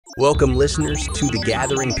Welcome, listeners, to the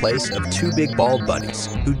gathering place of two big bald buddies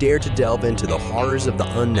who dare to delve into the horrors of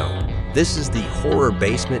the unknown. This is the Horror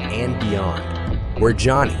Basement and Beyond, where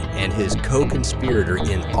Johnny and his co-conspirator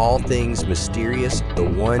in all things mysterious, the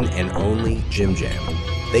one and only Jim Jam.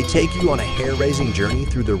 They take you on a hair-raising journey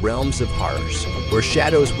through the realms of horrors, where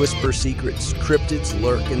shadows whisper secrets, cryptids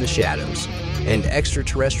lurk in the shadows, and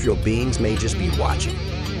extraterrestrial beings may just be watching.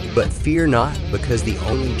 But fear not, because the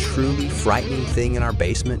only truly frightening thing in our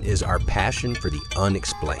basement is our passion for the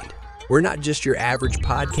unexplained. We're not just your average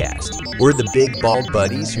podcast. We're the big bald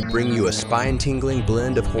buddies who bring you a spine-tingling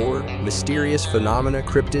blend of horror, mysterious phenomena,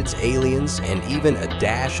 cryptids, aliens, and even a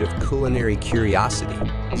dash of culinary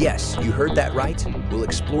curiosity. Yes, you heard that right. We'll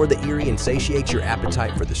explore the eerie and satiate your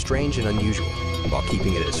appetite for the strange and unusual, while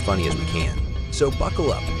keeping it as funny as we can. So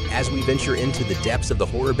buckle up as we venture into the depths of the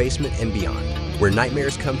horror basement and beyond, where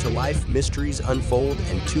nightmares come to life, mysteries unfold,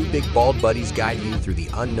 and two big bald buddies guide you through the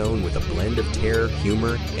unknown with a blend of terror,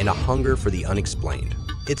 humor, and a hunger for the unexplained.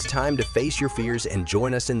 It's time to face your fears and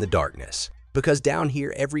join us in the darkness, because down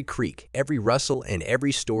here every creak, every rustle, and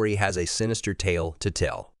every story has a sinister tale to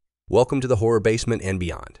tell. Welcome to the Horror Basement and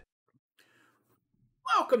Beyond.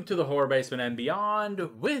 Welcome to the Horror Basement and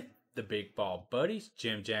Beyond with the Big Bald Buddies,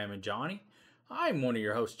 Jim Jam and Johnny. I'm one of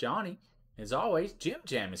your hosts, Johnny. As always, Jim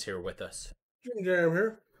Jam is here with us. Jim Jam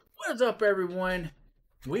here. What's up, everyone?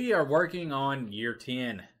 We are working on year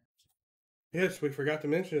 10. Yes, we forgot to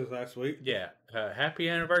mention this last week. Yeah, happy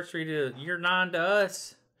anniversary to year 9 to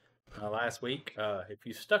us last week. If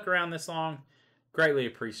you stuck around this long, greatly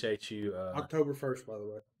appreciate you. October 1st, by the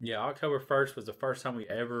way. Yeah, October 1st was the first time we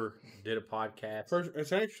ever did a podcast.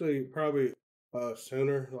 It's actually probably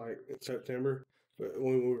sooner, like in September,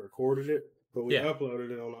 when we recorded it, but we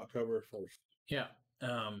uploaded it on October 1st. Yeah,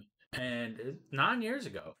 and 9 years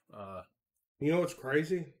ago. You know what's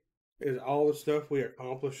crazy? Is all the stuff we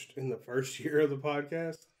accomplished in the first year of the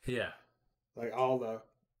podcast. Yeah. Like all the...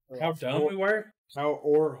 How dumb we were?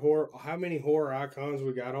 How many horror icons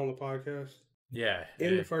we got on the podcast? Yeah.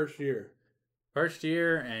 In the first year. First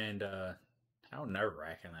year, and how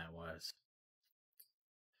nerve-wracking that was.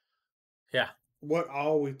 Yeah. What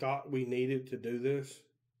all we thought we needed to do this,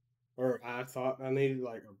 or I thought I needed,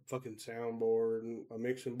 like a fucking soundboard and a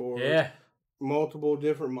mixing board. Yeah. Multiple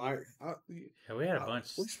different mics. Yeah, we had a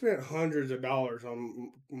bunch. We spent hundreds of dollars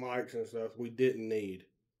on mics and stuff we didn't need.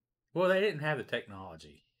 Well, they didn't have the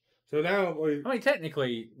technology. So now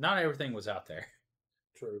technically, not everything was out there.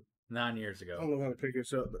 True. 9 years ago. I don't know how to pick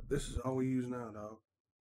this up, but this is all we use now, dog.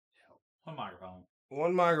 One microphone.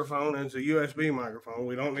 One microphone, and it's a USB microphone.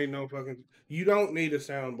 We don't need no fucking... You don't need a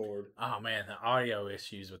soundboard. Oh, man, the audio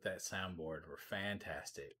issues with that soundboard were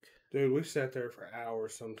fantastic. Dude, we sat there for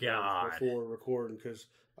hours sometimes before recording because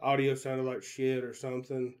audio sounded like shit or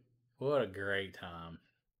something. What a great time.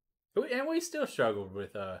 And we still struggled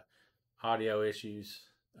with audio issues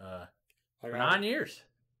for 9 years.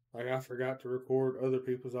 Like, I forgot to record other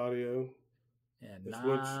people's audio. Yeah, which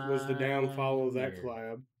was the downfall of that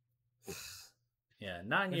collab. Yeah,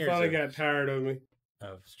 9 years. They finally got tired of me.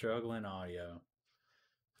 Of struggling audio.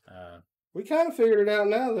 We kind of figured it out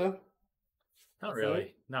now, though. Not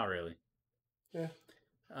really. Not really. Yeah.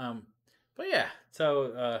 But yeah,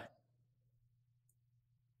 so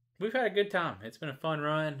we've had a good time. It's been a fun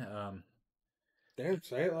run. Damn,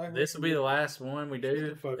 say it like this will be the last one we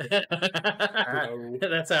do.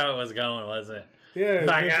 That's how it was going, wasn't it?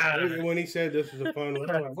 Yeah. When he said this was a fun one,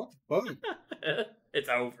 I'm like, what the fuck? It's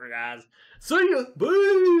over, guys. See ya,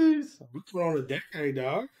 boys. We're on a decade,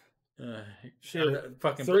 dog. Shit,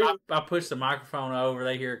 I pushed the microphone over.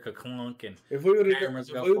 They hear a clunk, and if we would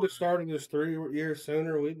have started this 3 years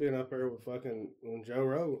sooner, we'd been up there with fucking when Joe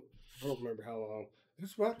wrote. I don't remember how long.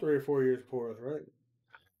 It's about 3 or 4 years before us, right?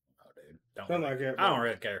 Oh, dude, something like that. I don't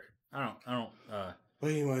really care. I don't. But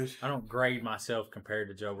anyways, I don't grade myself compared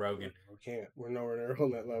to Joe Rogan. We can't. We're nowhere near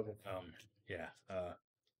on that level. Yeah.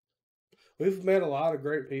 We've met a lot of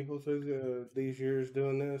great people through these years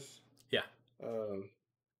doing this. Yeah.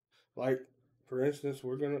 Like, for instance,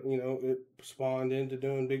 we're going to, it spawned into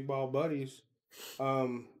doing Big Bald Buddies.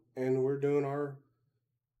 And we're doing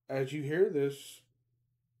as you hear this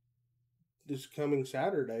coming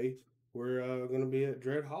Saturday, we're going to be at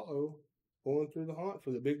Dread Hollow going through the haunt for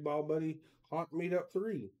the Big Bald Buddy Haunt Meetup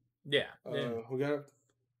 3. Yeah. We got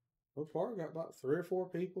about 3 or 4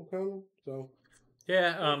 people coming. So,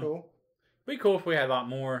 yeah. Cool. Be cool if we had a lot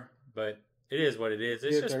more, but it is what it is.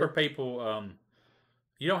 It's just for people.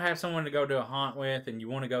 You don't have someone to go to a haunt with, and you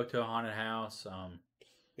want to go to a haunted house.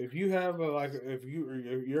 If you have if you're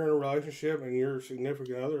in a relationship and your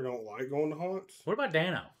significant other don't like going to haunts. What about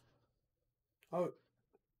Dano? Oh,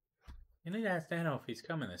 You need to ask Dano if he's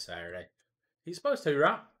coming this Saturday. He's supposed to,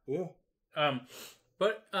 right? Yeah.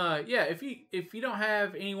 Yeah, if you don't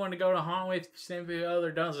have anyone to go to haunt with, if any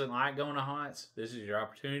other doesn't like going to haunts, this is your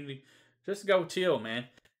opportunity. Just to go chill, man.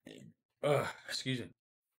 Excuse me.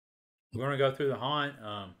 We're gonna go through the haunt.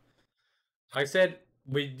 Like I said,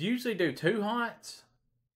 we usually do 2 haunts.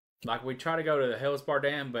 Like we try to go to the Hell's Bar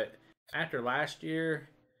Dam, but after last year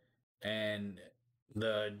and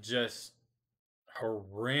the just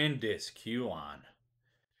horrendous queue line.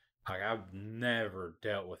 Like I've never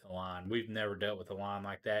dealt with a line. We've never dealt with a line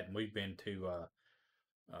like that, and we've been to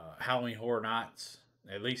Halloween Horror Nights.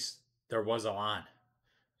 At least there was a line.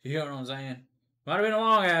 You know what I'm saying? Might have been a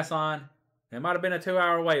long ass line. It might have been a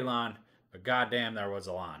 2-hour wait line, but goddamn, there was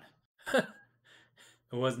a line. It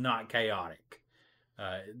was not chaotic.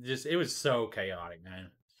 It was so chaotic, man.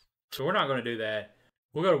 So we're not going to do that.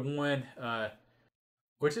 We'll go to one,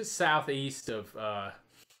 which is southeast of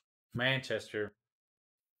Manchester.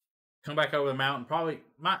 Come back over the mountain. Probably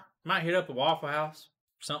might hit up the Waffle House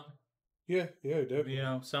or something. Yeah, definitely. You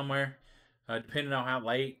know, somewhere, depending on how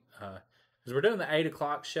late. Because we're doing the 8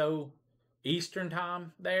 o'clock show Eastern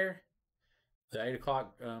time there, the 8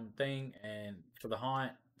 o'clock thing, and for the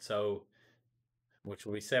haunt. So, which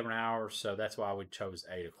will be 7 hours. So that's why we chose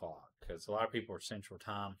 8 o'clock, because a lot of people are Central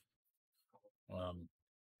Time,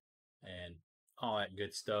 and all that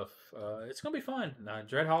good stuff. It's gonna be fun.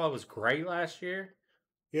 Dread Hollow was great last year.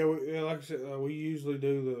 Yeah, like I said, we usually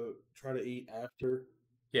do try to eat after.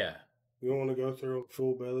 Yeah. We don't want to go through a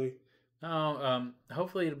full belly. No,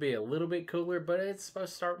 hopefully it'll be a little bit cooler, but it's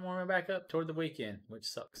supposed to start warming back up toward the weekend, which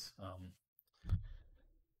sucks.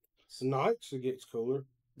 Nights it gets cooler.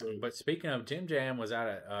 But speaking of, Jim Jam was out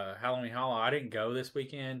at Halloween Hollow. I didn't go this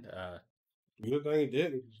weekend. Good thing he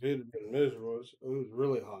didn't, because it'd have been miserable. It was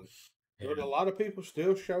really hot. Yeah. But a lot of people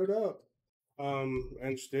still showed up,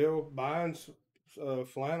 and still buying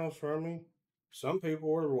flannels from me. Some people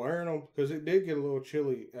were wearing them because it did get a little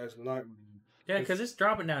chilly as the night. Yeah, because it's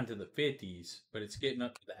dropping down to the 50s, but it's getting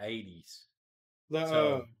up to the 80s.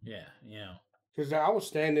 Yeah, you know. Because I was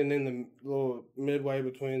standing in the little midway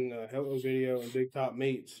between the Hello Video and Big Top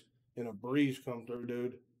Meats, and a breeze come through,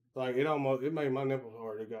 dude. Like it made my nipples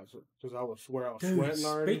hard. It got because I was sweating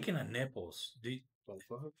already. Speaking of nipples,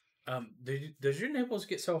 does your nipples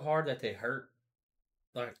get so hard that they hurt?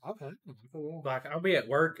 Like, okay. Like I'll be at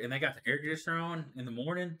work and they got the air conditioner on in the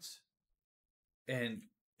mornings, and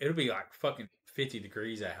it'll be like fucking 50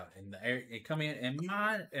 degrees out, and the air it come in,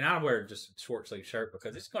 and I wear just a short sleeve shirt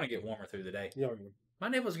because it's gonna get warmer through the day. Yeah. My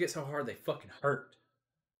nipples get so hard they fucking hurt.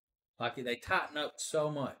 Like they tighten up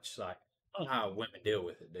so much. Like I don't know how women deal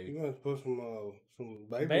with it, dude. You guys put some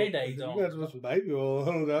baby Band-Aids on. You guys put some baby oil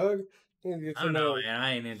on, dog. I don't know, man.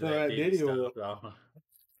 I ain't into that Diddy stuff, though.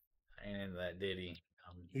 I ain't into that Diddy.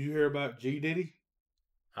 Did you hear about G Diddy?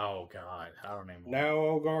 Oh God, I don't even. Now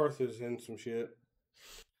old Garth is in some shit.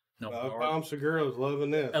 No, Tom Segura's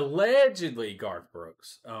loving this. Allegedly, Garth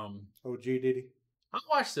Brooks. Oh, G Diddy. I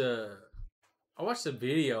watched a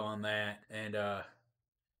video on that, and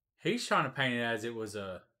he's trying to paint it as it was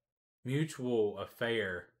a mutual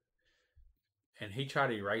affair, and he tried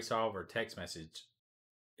to erase all of her text messages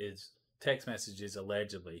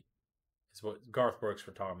allegedly. Is what Garth Brooks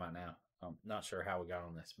we're talking about now. I'm not sure how we got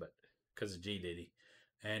on this, but because of G Diddy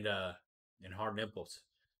and hard nipples.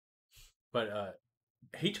 But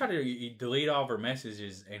he tried to delete all of her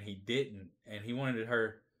messages, and he didn't. And he wanted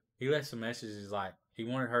her. He left some messages like he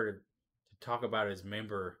wanted her to talk about his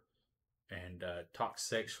member and talk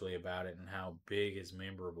sexually about it and how big his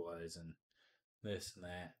member was and this and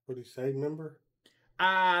that. What did he say, member?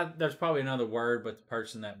 There's probably another word, but the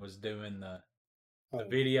person that was doing the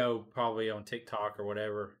video probably on TikTok or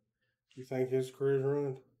whatever. You think his career's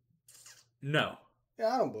ruined? No.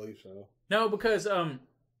 Yeah, I don't believe so. No, because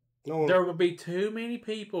there will be too many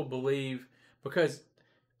people believe, because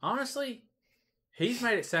honestly, he's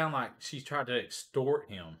made it sound like she's tried to extort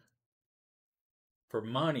him for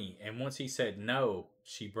money, and once he said no,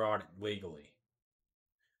 she brought it legally.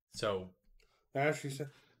 So, as she said,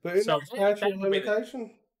 but it's not statute of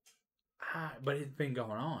limitation. But it's been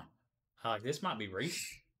going on. Like this might be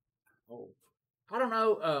recent. Oh, I don't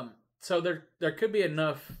know. So there could be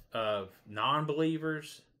enough of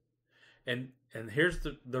non-believers, and here's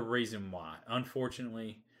the reason why.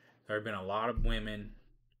 Unfortunately, there have been a lot of women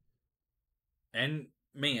and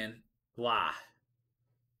men lie.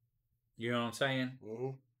 You know what I'm saying?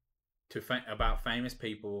 Mm-hmm. About famous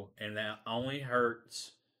people, and that only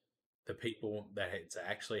hurts the people that it's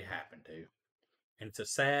actually happened to. And it's a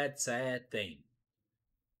sad, sad thing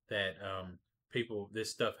that this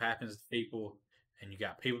stuff happens to people, and you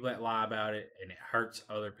got people that lie about it, and it hurts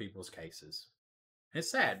other people's cases.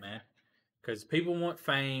 It's sad, man, because people want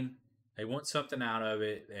fame, they want something out of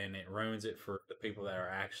it, and it ruins it for the people that are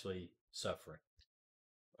actually suffering.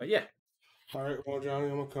 But yeah, All right, well, Johnny,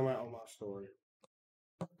 I'm gonna come out with my story.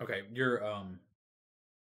 okay, your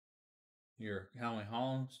Howling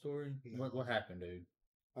Hollow story. No. What happened, dude?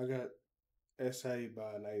 I got SA'd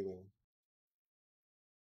by an alien.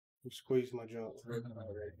 He squeezed my junk.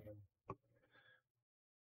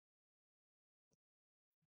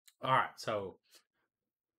 All right, so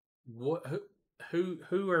what?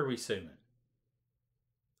 Who are we suing?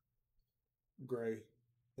 Gray.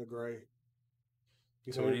 The Gray.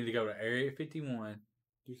 So we need to go to Area 51.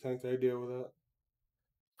 Do you think they deal with that?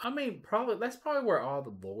 I mean, that's probably where all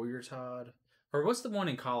the lawyers hide. Or what's the one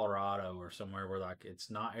in Colorado or somewhere where like it's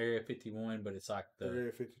not Area 51, but it's like the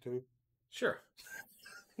Area 52. Sure.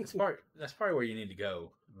 That's probably where you need to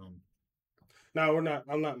go. No, we're not.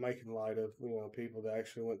 I'm not making light of people that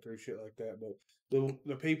actually went through shit like that, but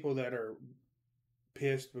the people that are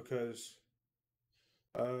pissed because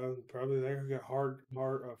probably they got hard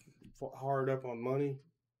up on money,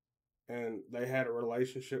 and they had a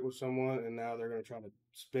relationship with someone, and now they're going to try to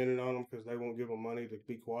spin it on them because they won't give them money to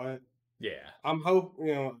be quiet. Yeah, I'm hoping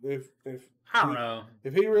if I don't know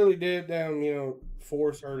if he really did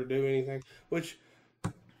force her to do anything, which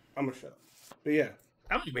I'm gonna shut up. But yeah,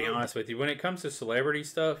 I'm gonna be honest with you. When it comes to celebrity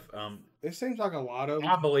stuff, it seems like a lot of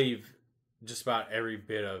I believe just about every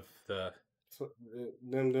bit of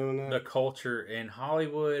them doing that. The culture in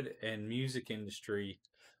Hollywood and music industry.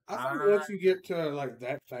 I think once you get to like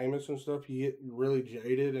that famous and stuff, you get really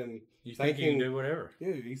jaded and you think you can do whatever.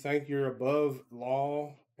 Yeah, you think you're above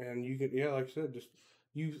law, and you can like I said, just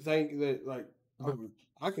you think that like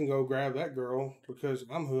I can go grab that girl because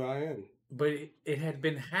I'm who I am. But it had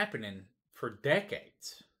been happening for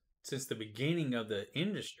decades, since the beginning of the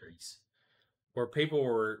industries, where people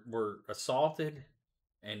were assaulted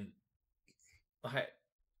and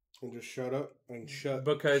just shut up and shut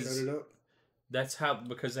it up. That's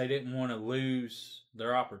because they didn't want to lose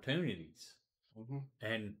their opportunities. Mm-hmm.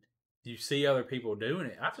 And you see other people doing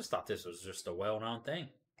it. I just thought this was just a well-known thing.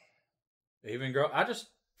 Even I just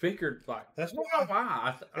figured like that's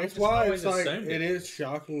why. That's why it's like it is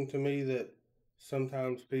shocking to me that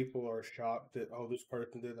sometimes people are shocked that this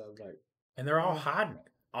person did that. Like, and they're all hiding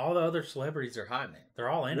it. All the other celebrities are hiding it. They're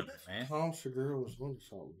all in it, man. Tom Segura was into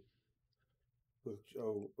something with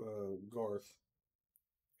Garth.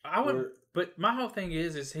 But my whole thing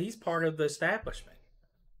is he's part of the establishment.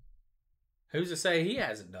 Who's to say he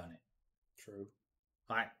hasn't done it? True.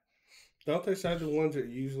 Like, don't they say the ones that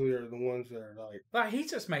usually are the ones that are like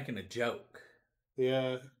he's just making a joke?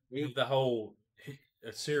 Yeah, the whole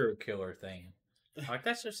serial killer thing. Like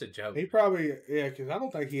that's just a joke. He probably because I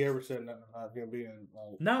don't think he ever said nothing about him being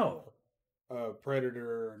a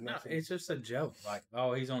predator or nothing. No, it's just a joke. Like,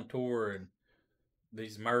 he's on tour and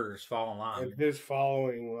these murders fall in line. And his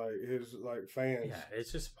following, his fans. Yeah,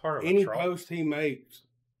 it's just part of any post he makes.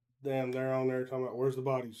 Damn, they're on there talking about where's the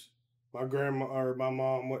bodies. My grandma or my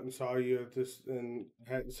mom went and saw you at this and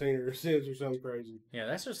hadn't seen her since or something crazy. Yeah,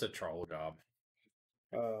 that's just a troll job.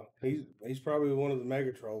 He's probably one of the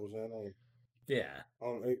mega trolls, then. Yeah.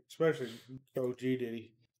 Especially OG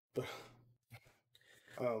Diddy. But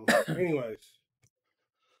anyways.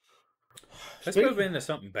 Let's move into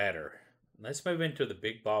something better. Let's move into the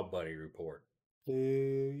Big Bald Buddy report.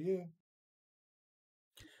 Yeah.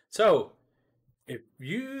 So, if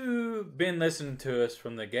you've been listening to us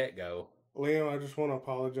from the get-go... Liam, I just want to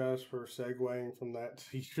apologize for segueing from that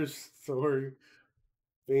to your story.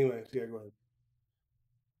 Anyway, yeah, go ahead.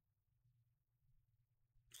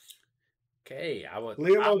 Okay, I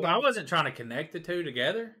wasn't trying to connect the two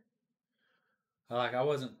together. I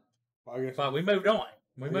wasn't... I guess. But we moved on.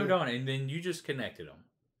 We moved on, and then you just connected them.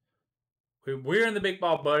 We're in the Big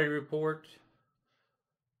Bald Buddy report,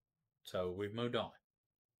 so we've moved on.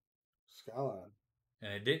 Skyline.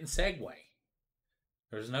 And it didn't segue.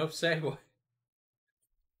 There's no segue.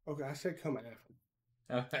 Okay, I said come after.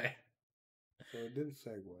 Okay. So it didn't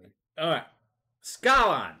segue. All right.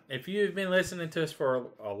 Skyline. If you've been listening to us for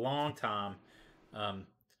a long time, a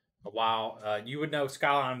while, you would know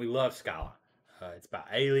Skyline. We love Skyline. It's about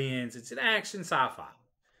aliens. It's an action sci-fi.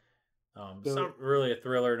 It's not really a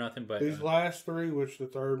thriller or nothing, but... These last three, which the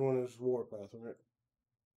third one is Warpath, right?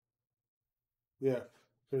 Yeah.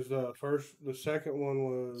 Because the second one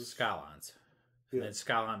was... Skylines. Yeah. And then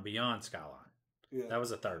Skyline Beyond Skyline. Yeah. That was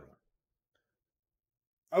the third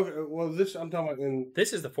one. Okay, well, I'm talking about...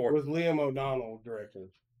 This is the fourth. With Liam O'Donnell directing.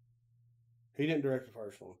 He didn't direct the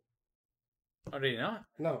first one. Oh, did he not?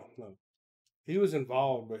 No. He was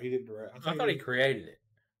involved, but he didn't direct. I thought he created it.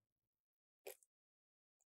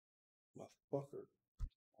 Motherfucker.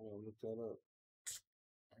 I'm gonna look that up.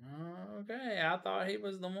 Okay, I thought he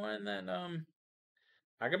was the one that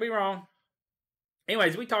I could be wrong.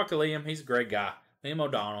 Anyways, we talked to Liam. He's a great guy. Liam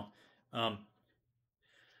O'Donnell.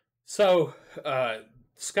 So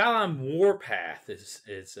Skyline Warpath is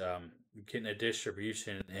getting a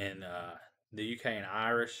distribution in the UK and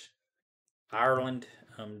Ireland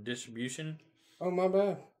distribution. Oh, my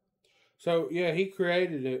bad. So yeah, he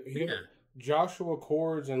created it. Joshua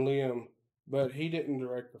Cords and Liam, but he didn't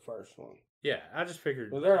direct the first one. Yeah, I just figured.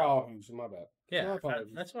 So they're all his. My bad. Yeah,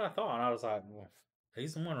 that's what I thought. I was like, well,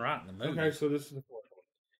 he's the one writing the movie. Okay, so this is the fourth one.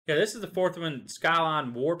 Yeah, this is the fourth one,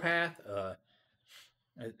 Skyline Warpath.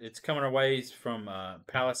 It's coming our ways from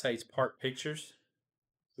Palisades Park Pictures.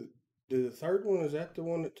 The third one, is that the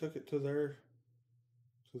one that took it to their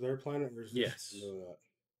planet? Or is yes. That?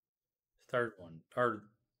 Third one, or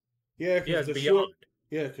because the Beyond.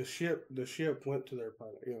 Ship, because the ship went to their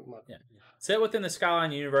planet. Yeah. Set within the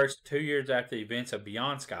Skyline universe 2 years after the events of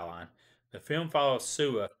Beyond Skyline, the film follows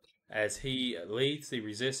Sua as he leads the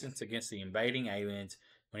resistance against the invading aliens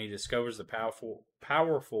when he discovers the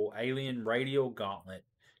powerful alien radial gauntlet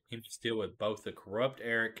he must deal with both the corrupt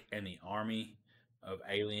Eric and the army of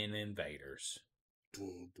alien invaders.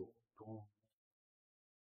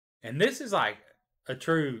 And this is like a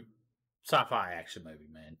true sci-fi action movie,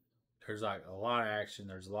 man. There's like a lot of action.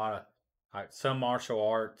 There's a lot of like some martial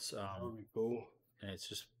arts. That would be cool. And it's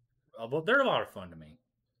just, they're a lot of fun to me.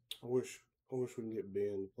 I wish we can get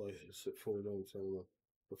Ben to play this at Ford on Cinema,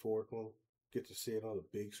 the fourth one. Get to see it on the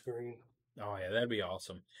big screen. Oh yeah, that'd be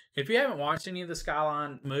awesome. If you haven't watched any of the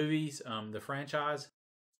Skyline movies, the franchise,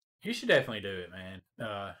 you should definitely do it, man.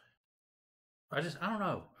 I don't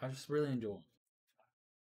know. I just really enjoy them.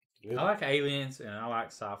 Yeah. I like aliens and I like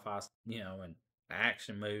sci-fi, and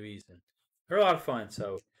action movies, and they're a lot of fun.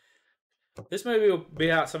 So this movie will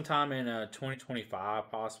be out sometime in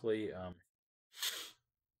 2025, possibly.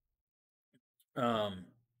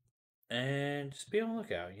 And just be on the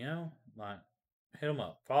lookout, like hit them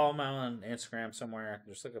up. Follow them on Instagram somewhere.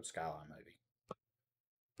 Just look up Skyline movie.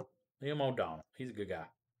 Liam O'Donnell. He's a good guy.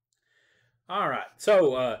 All right.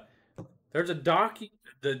 So there's the Doc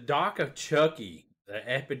of Chucky, the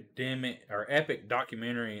epic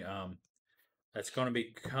documentary that's going to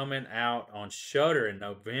be coming out on Shudder in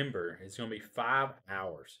November. It's going to be 5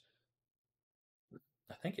 hours.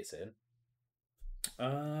 I think it said.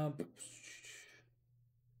 I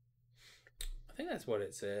think that's what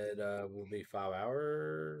it said. Will be 5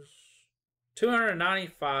 hours,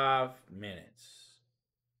 295 minutes.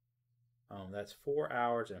 That's 4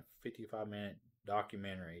 hours and 55-minute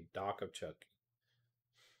documentary, Doc of Chucky.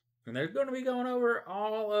 And they're going to be going over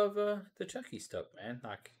all of the Chucky stuff, man.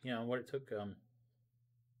 Like, what it took to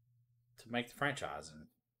make the franchise and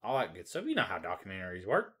all that good stuff. You know how documentaries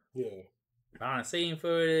work. Yeah. Behind the scene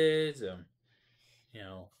footage,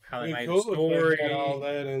 how they made cool the story. Got all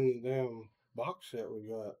that in the damn box set we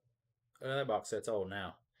got. That box set's old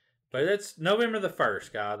now. But it's November the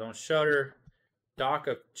 1st, guys, on Shudder. Doc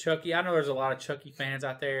of Chucky. I know there's a lot of Chucky fans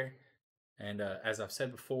out there. And as I've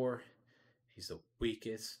said before, he's the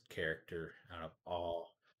weakest character out of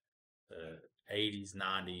all the 80s,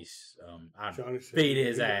 90s. I'd beat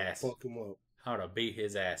his ass. Fuck him up. I would have beat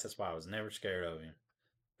his ass. That's why I was never scared of him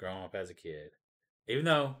growing up as a kid. Even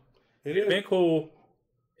though it'd have been cool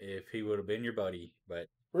if he would have been your buddy. But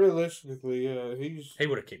realistically, yeah, he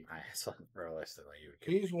would have kicked my ass. Realistically,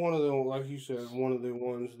 he's one of the, like you said, one of the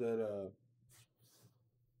ones that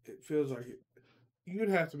it feels like you'd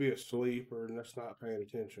have to be asleep or just not paying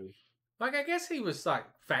attention. Like, I guess he was like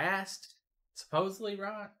fast, supposedly,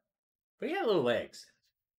 right? But he had little legs.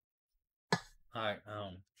 Like,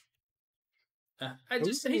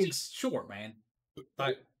 he's just short, man.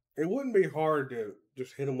 Like, it wouldn't be hard to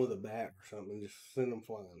just hit him with a bat or something and just send him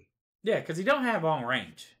flying. Yeah, because he don't have long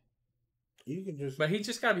range. You can just, but he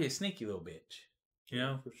just got to be a sneaky little bitch,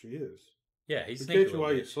 Which he is. Yeah, he's sneaky. He catch you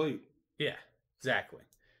while you sleep. Yeah, exactly.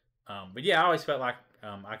 But yeah, I always felt like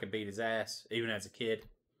I could beat his ass even as a kid.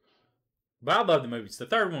 But I love the movies. The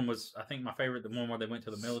third one was, I think, my favorite. The one where they went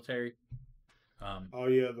to the military. Oh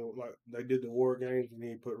yeah, they did the war games and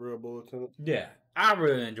he put real bullets in it. Yeah, I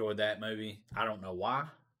really enjoyed that movie. I don't know why.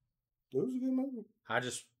 It was a good movie. I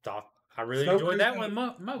just thought I really enjoyed that one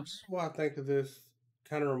most. Well, I think of this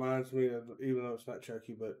kind of reminds me of, even though it's not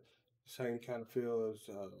Chucky, but same kind of feel as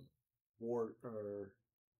War or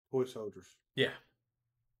Toy Soldiers. Yeah,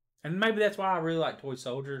 and maybe that's why I really like Toy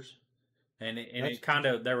Soldiers and That's- it kind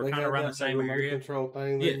of they were kind had of around that the same remote area. control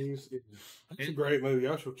thing. Yeah. They used. It's a great movie.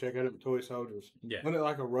 Y'all should check out it. Toy Soldiers. Yeah, Wasn't it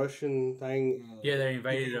like a Russian thing? yeah, they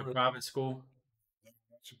invaded a private school.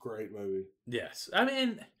 It's a great movie. Yes, I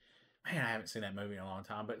mean, man, I haven't seen that movie in a long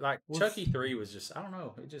time, but like What's- Chucky 3 was just I don't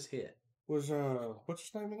know, it just hit. Was what's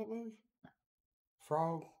his name in that movie?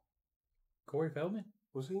 Frog. Corey Feldman?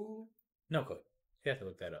 Was he in it? No clue. You have to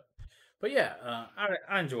look that up. But yeah,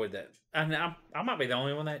 I enjoyed that. And I might be the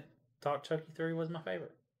only one that thought Chucky 3 was my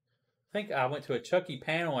favorite. I think I went to a Chucky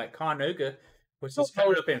panel at Conuga, which is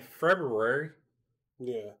coming up in February.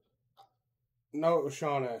 Yeah. No, it was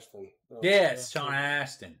Sean Astin. Yes, Sean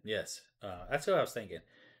Astin. Yes, that's what I was thinking.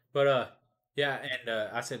 But yeah, and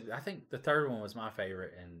I said I think the third one was my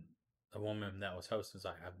favorite, and the woman that was hosting was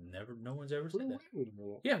like, no one's ever said that.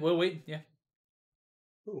 Yeah, well, yeah.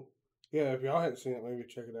 Cool. Yeah, if y'all hadn't seen it, maybe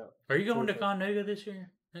check it out. Are you going to Conuga this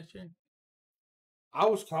year? Next year? I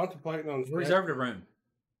was contemplating on Reserve a room.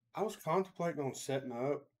 I was contemplating on setting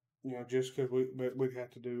up, just because we'd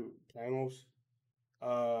have to do panels.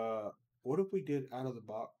 What if we did out of the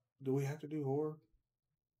box? Do we have to do horror?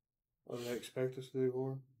 Or do they expect us to do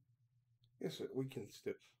horror? Yes, we can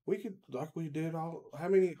still. We could, like we did all. How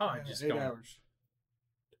many? Oh, just 8 go. hours.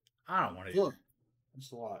 I don't want to. Look,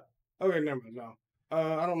 that's a lot. Okay, never mind. No,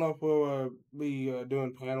 I don't know if we'll be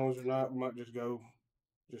doing panels or not. We might just go,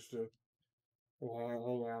 just to hang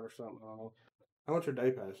out or something. I don't know. How much are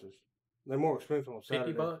day passes? They're more expensive on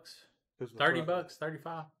Saturday. $50, 'cause the $30, price-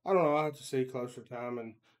 35. I don't know. I have to see closer time,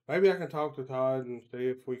 and maybe I can talk to Todd and see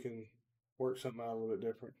if we can work something out a little bit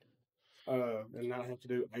different, and not have to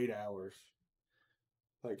do 8 hours.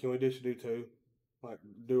 Like, can we just do 2? Like,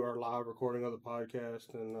 do our live recording of the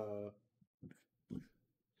podcast, and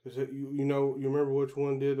is it you remember which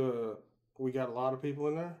one did? We got a lot of people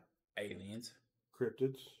in there. Aliens.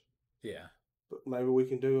 Cryptids. Yeah. But maybe we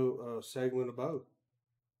can do a segment of both.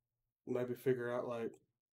 Maybe figure out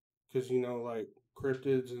because like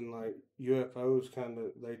cryptids and like UFOs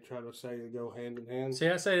they try to say they go hand in hand. See,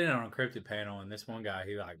 I sat in on a cryptid panel, and this one guy,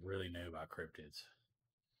 he like really knew about cryptids.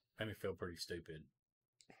 Made me feel pretty stupid.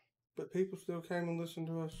 But people still came and listened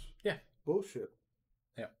to us. Yeah. Bullshit.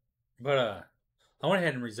 Yeah. But I went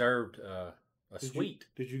ahead and reserved a suite.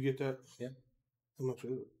 Did you get that? Yeah. How much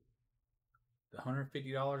is it?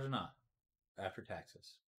 $150 a night after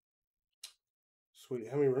taxes. Sweet.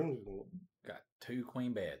 How many rooms is it? Got 2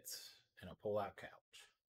 queen beds and a pull-out couch.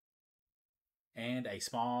 And a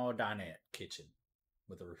small dinette kitchen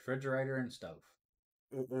with a refrigerator and stove.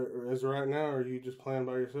 As of right now, or are you just playing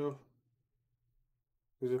by yourself?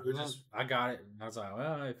 I got it. And I was like,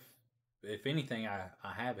 well, if anything, I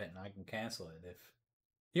have it and I can cancel it. If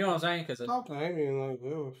you know what I'm saying? Because talk to Amy and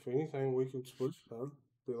if anything, we could split stuff.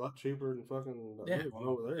 Be a lot cheaper than fucking one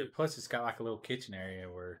over there. Plus, it's got like a little kitchen area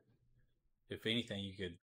where, if anything, you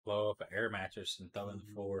could blow up an air mattress and throw it in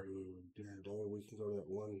the floor. During the day, we can go to that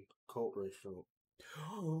one cult restaurant.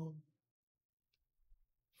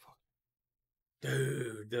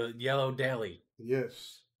 Dude, the Yellow Deli.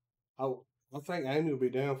 Yes. I think Amy will be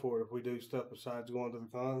down for it if we do stuff besides going to the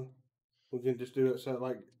con. We can just do it so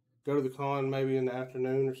go to the con maybe in the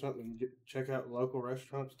afternoon or something and check out local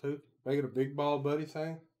restaurants too. Make it a big ball buddy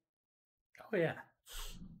thing. Oh yeah.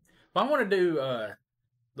 Well, I want to do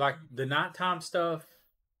like the nighttime stuff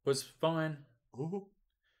was fun. Mm-hmm.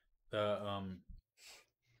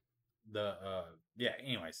 Yeah,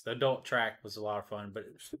 anyways, the adult track was a lot of fun, but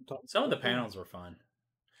some of the panels were fun.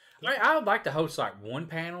 I would like to host like one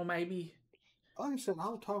panel maybe. Like I said,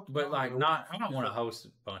 I'll talk to but like not I don't want to host a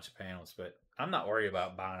bunch of panels, but I'm not worried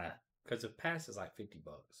about buying because the pass is like $50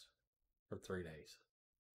 for 3 days.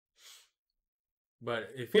 But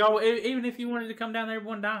if y'all even if you wanted to come down there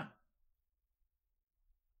one time.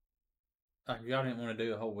 Like y'all didn't want to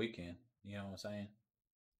do a whole weekend, you know what I'm saying?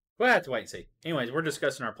 We'll have to wait and see. Anyways, we're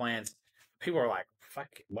discussing our plans. People are like, fuck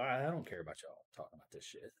it, why? I don't care about y'all talking about this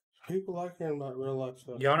shit. People like hearing about real life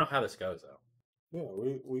stuff. Y'all know how this goes, though. Yeah,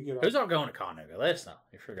 we get. Who's all going to Conuga? Let us know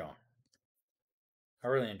if you're going. I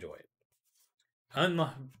really enjoy it.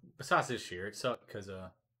 Besides this year, it sucked because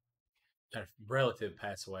a relative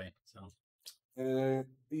passed away. So. And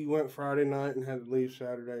you went Friday night and had to leave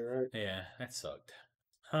Saturday, right? Yeah, that sucked.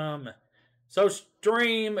 So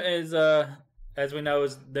Stream is as we know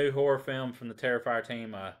is the new horror film from the Terrifier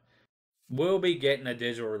team. We'll be getting a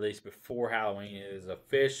digital release before Halloween. It is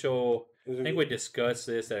official. I think we discussed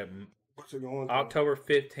this at what's it going October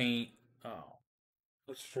 15th. Oh.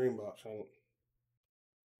 It's Streambox, ain't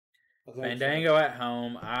it? Fandango at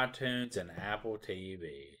home, iTunes, and Apple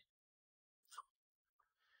TV.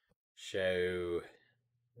 Show.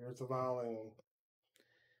 There's the violin.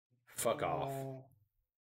 Fuck off.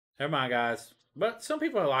 Never mind, guys. But some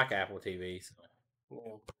people like Apple TV, so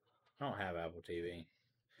Yeah. I don't have Apple TV.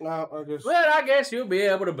 No, I guess. But I guess you'll be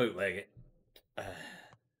able to bootleg it.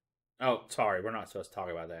 Oh, sorry, we're not supposed to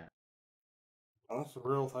talk about that. That's the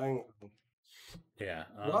real thing. Yeah.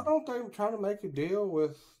 Why don't they try to make a deal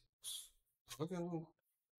with fucking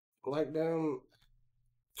like them?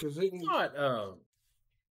 Because I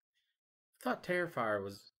thought Terrifier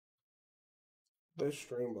was. they're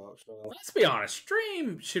Streambox now. Let's be honest.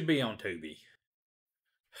 Stream should be on Tubi.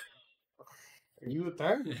 You would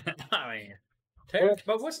think? I mean,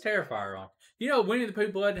 but what's Terrifier on? You know, Winnie the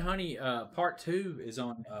Pooh, Blood and Honey, Part 2 is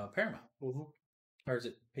on Paramount, Mm-hmm. or is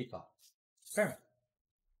it Peacock? Paramount.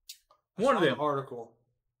 One of them. Article.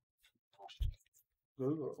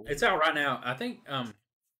 Google. It's out right now. I think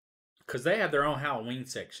because they have their own Halloween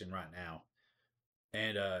section right now,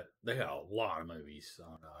 and they got a lot of movies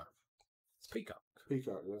on it's Peacock.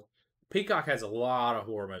 Peacock, yeah. Peacock has a lot of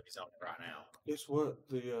horror movies on it right now. Guess what?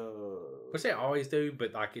 The Which they always do,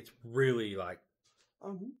 but like it's really like.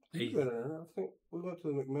 you've been there. I think we went to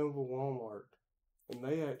the McMinnville Walmart, and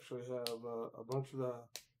they actually have a bunch of the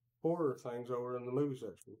horror things over in the movie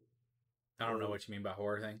section. I don't know what you mean by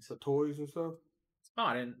horror things. The toys and stuff. Oh,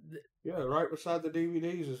 I didn't. Yeah, right beside the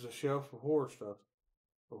DVDs is a shelf of horror stuff,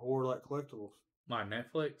 of horror like collectibles. My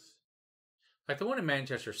Netflix, like the one in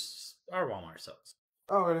Manchester, our Walmart sucks.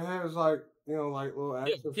 Oh, and it has like like little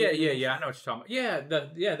action. Yeah. figures. I know what you're talking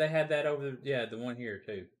about. Yeah, they had that over. The one here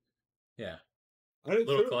too. Yeah, I didn't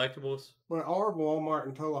little see it. collectibles. Well, our Walmart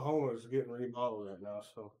in Tullahoma is getting remodeled right now,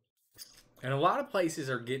 so. And a lot of places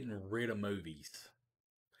are getting rid of movies.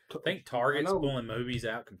 I think Target's pulling movies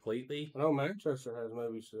out completely. I know Manchester has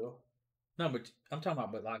movies still. No, but I'm talking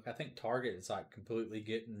about, but I think Target is like completely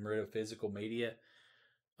getting rid of physical media.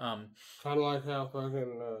 Kind of like how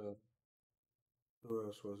fucking who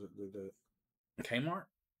else was it did that? Kmart.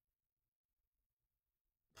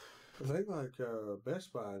 I think like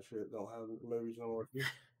Best Buy and shit don't have movies no more.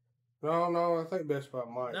 No, I think Best Buy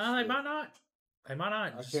might. No, they might not. They might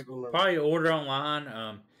not. I can't remember. Probably order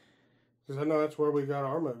online. Because I know that's where we got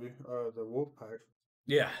our movie, the Wolfpack.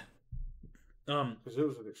 Yeah. Because it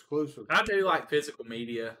was an exclusive. I do like physical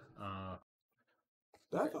media. I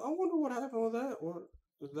wonder what happened with that. What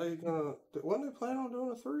is they gonna? Wasn't they planning on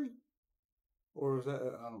doing a 3? Or was that?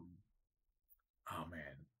 Oh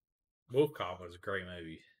man, Wolf Cop was a great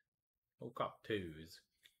movie. Wolf Cop 2 is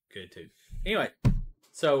good too. Anyway,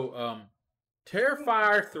 so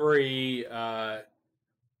Terrifier 3.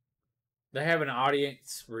 They have an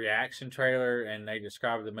audience reaction trailer, and they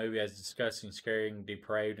describe the movie as disgusting, scaring,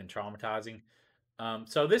 depraved, and traumatizing.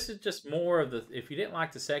 So this is just more of the. If you didn't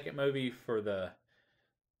like the second movie for the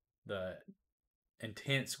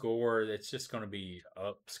intense gore, it's just going to be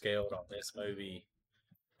upscaled on this movie.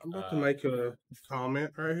 I'm about to make a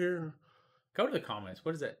comment right here. Go to the comments.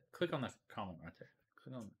 What is that? Click on the comment right there.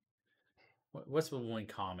 Click on. What's the one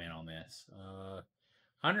comment on this?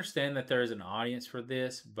 I understand that there is an audience for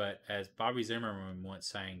this, but as Bobby Zimmerman once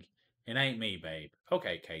sang, "It ain't me, babe."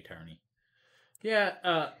 Okay, Kay Turney.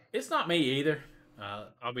 Yeah, it's not me either.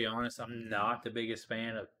 I'll be honest. I'm not the biggest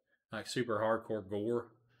fan of like super hardcore gore.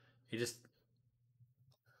 You just.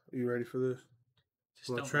 You ready for this? Just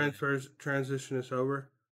Well, don't transition this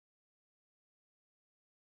over.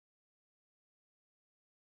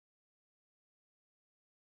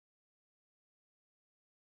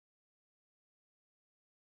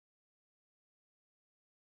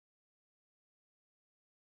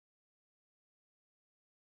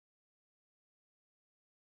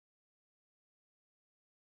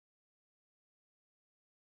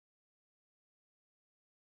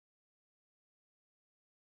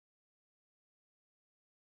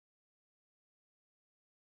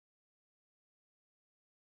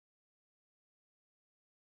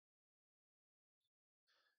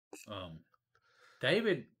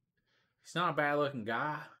 David, he's not a bad looking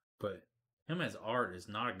guy, but him as Art is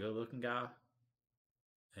not a good looking guy.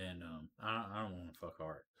 And I don't want to fuck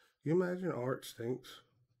Art. You imagine Art stinks.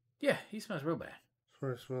 Yeah, he smells real bad.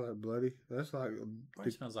 It smells like bloody. That's like.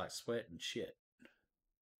 He smells like sweat and shit.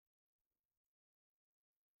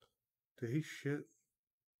 Did he shit?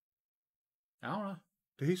 I don't know.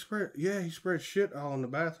 Did he spread? Yeah, he spread shit all in the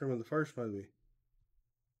bathroom in the first movie.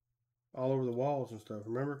 All over the walls and stuff.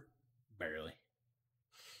 Remember? Barely.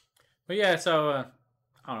 But yeah, so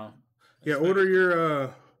I don't know. Yeah, order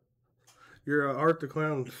your Art the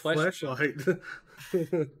Clown flashlight.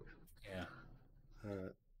 Yeah. All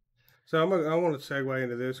right. So I want to segue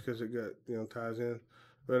into this because it got ties in,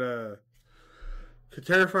 but could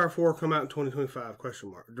Terrifier 4 come out in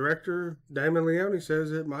 2025? Director Damon Leone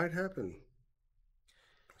says it might happen.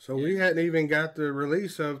 So we hadn't even got the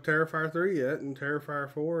release of Terrifier 3 yet, and Terrifier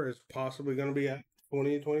 4 is possibly going to be at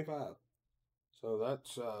 2025. So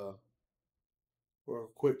that's a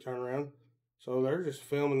quick turnaround. So they're just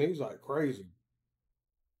filming these like crazy.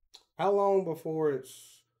 How long before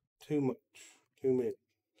it's too much? Too many?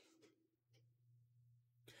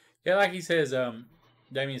 Yeah, like he says,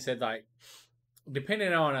 Damien said, like,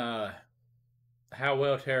 depending on how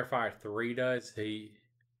well Terrifier 3 does, he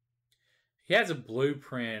has a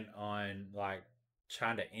blueprint on, like,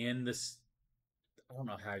 trying to end this. I don't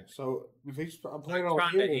know how. So if he's planning on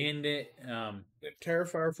Trying to end it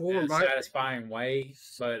Terrifier 4 in a might satisfying way,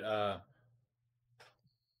 but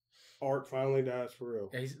Art finally dies for real.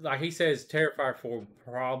 he's like he says, Terrifier 4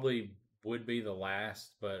 probably would be the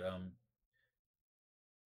last, but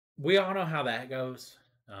we all know how that goes.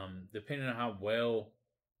 Depending on how well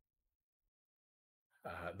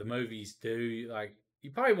the movies do, like, you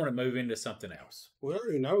probably want to move into something else. We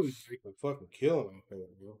already know he's fucking killing him.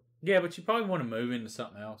 Bro. Yeah, but you probably want to move into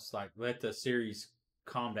something else, like let the series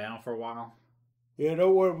calm down for a while. Yeah,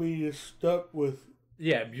 don't want to be just stuck with.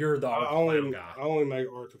 Yeah, you're the I only guy. I only make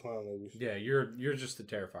Art the Clown movies. Yeah, you're just the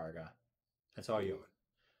Terrifier guy. That's all you are.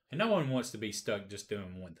 And no one wants to be stuck just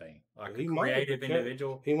doing one thing. Like a creative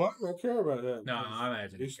individual. He might not care about that. No, I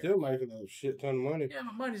imagine he's still making a shit ton of money. Yeah,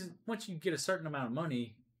 but money's, once you get a certain amount of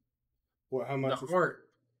money, what? How much?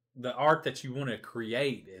 The art that you want to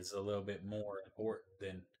create is a little bit more important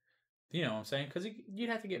than, you know what I'm saying? Because you'd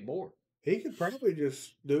have to get bored. He could probably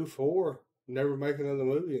just do 4, never make another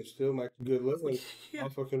movie, and still make a good living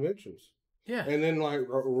off of conventions. Yeah, and then like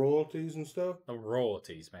royalties and stuff. The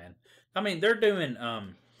royalties, man. I mean, they're doing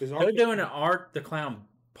they're doing an Art the Clown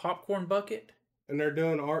popcorn bucket, and they're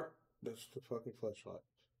doing Art. That's the fucking fleshlight.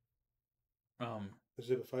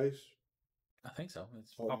 Is it a face? I think so.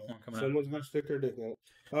 It's popcorn coming out. Someone's gonna stick their dick in it.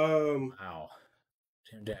 Wow.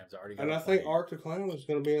 Jim Dam's already got. And I think Art the Clown is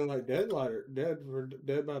gonna be in like Dead by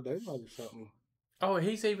Daylight or something. Oh,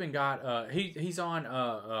 he's even got he's on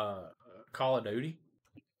Call of Duty.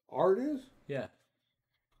 Art is? Yeah.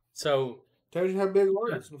 So tells you how big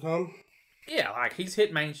Art has become. Yeah, like he's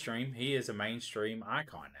hit mainstream. He is a mainstream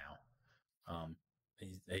icon now.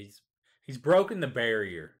 He's broken the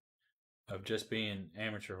barrier of just being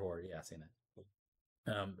amateur horror. Yeah, I've seen that.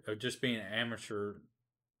 Of just being an amateur,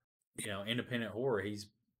 independent horror. He's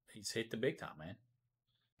hit the big time, man.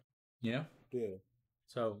 You know? Yeah.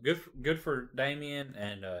 So good for Damien,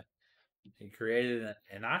 and he created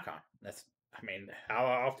an icon. How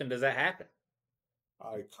often does that happen?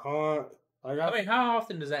 Icon. How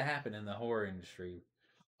often does that happen in the horror industry?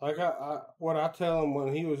 Like what I tell him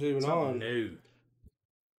when he was even on. New.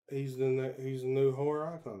 He's the new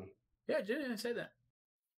horror icon. Yeah, Julian said that.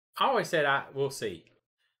 I always said we'll see.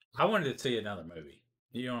 I wanted to see another movie.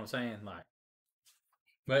 You know what I'm saying?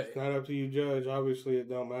 But it's not up to you, Judge. Obviously, it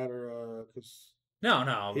don't matter because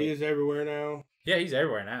no, he is everywhere now. Yeah, he's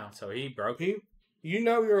everywhere now. So he broke. You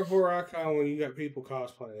know you're a horror icon when you got people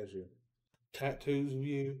cosplaying as you, tattoos of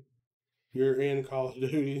you. You're in Call of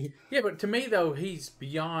Duty. Yeah, but to me though, he's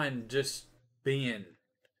beyond just being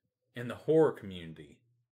in the horror community.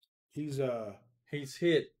 He's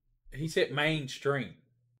hit mainstream.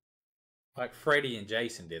 Like Freddy and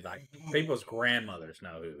Jason did. Like people's grandmothers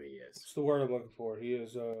know who he is. That's the word I'm looking for. He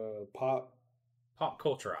is pop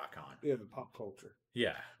culture icon. Yeah, pop culture.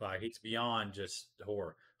 Yeah, like he's beyond just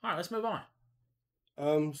horror. All right, let's move on.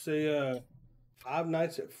 Five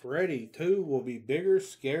Nights at Freddy 2 will be bigger,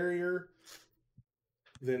 scarier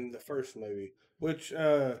than the first movie. Which,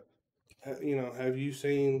 have you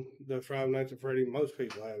seen the Five Nights at Freddy? Most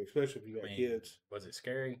people have, especially if you got kids. Was it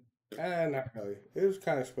scary? Not really. It was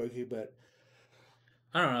kind of spooky, but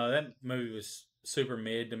I don't know. That movie was super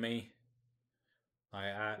mid to me.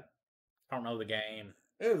 I don't know the game.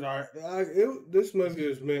 It was alright. This movie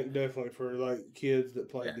was meant definitely for kids that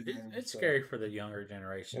played the game. It's scary for the younger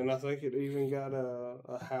generation. And I think it even got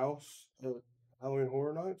a house at Halloween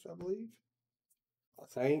Horror Nights, I believe. I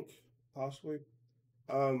think, possibly.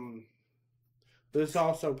 There's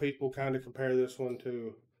also people kind of compare this one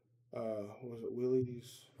to, was it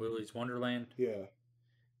Willy's Wonderland? Yeah.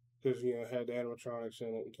 Because, it had the animatronics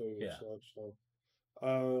in it too. Yeah. So,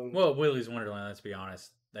 well, Willy's Wonderland, let's be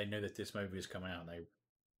honest. They knew that this movie was coming out, and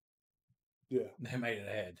they made it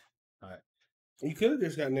ahead. All right. You could have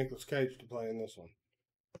just got Nicolas Cage to play in this one.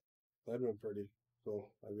 That'd been pretty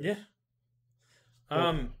cool, I guess.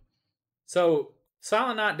 Yeah. So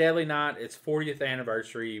Silent Night, Deadly Night, its 40th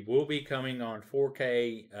anniversary, will be coming on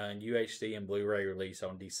 4K and UHD and Blu-ray release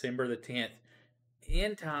on December the 10th,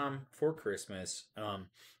 in time for Christmas.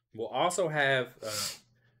 We'll also have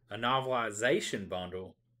a novelization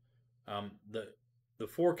bundle. The the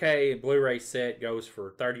 4K Blu-ray set goes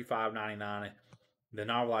for $35.99. The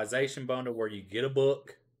novelization bundle, where you get a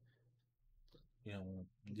book. You know,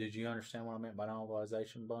 did you understand what I meant by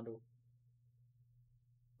novelization bundle?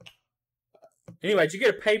 Anyways, you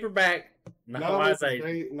get a paperback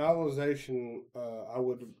novelization. Novelization, I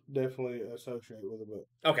would definitely associate with a book.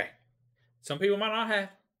 Okay, some people might not have,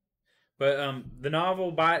 but the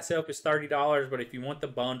novel by itself is $30. But if you want the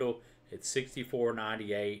bundle, it's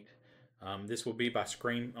 $64.98. This will be by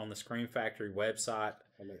Scream on the Scream Factory website.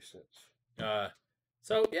 That makes sense.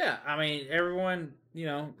 So yeah, I mean, everyone,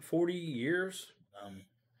 40 years,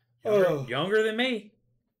 younger than me,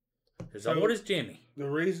 as old as Jimmy. The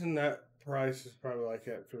reason that price is probably like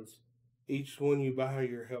that because each one you buy,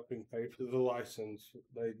 you're helping pay for the license.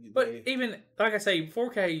 Even like I say,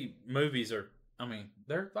 4K movies are,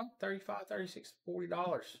 they're like $35, $36,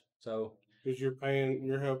 $40. So because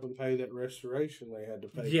you're helping pay that restoration they had to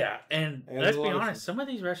pay. Yeah, and let's be honest, some of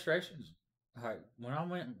these restorations, like when I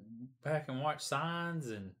went back and watched Signs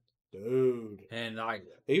and like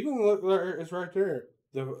even look there, it's right there.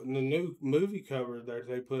 The new movie cover that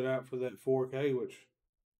they put out for that 4K, which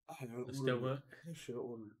I haven't still ordered. I should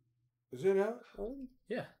order. Is it out?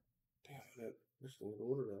 Yeah. Damn it! I just need to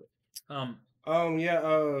order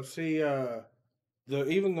that. See,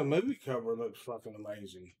 even the movie cover looks fucking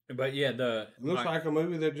amazing. But yeah, it looks like a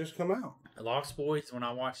movie that just come out. Lost Boys. When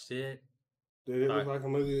I watched it, did it look like a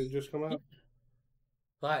movie that just come out?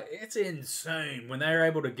 Like, it's insane when they're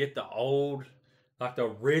able to get the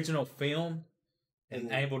original film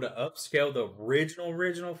and able to upscale the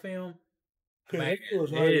original film. Man, it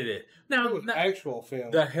was actual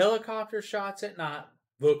film. The helicopter shots at night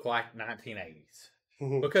look like 1980s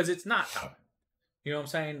because it's nighttime. You know what I'm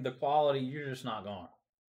saying? The quality, you're just not going.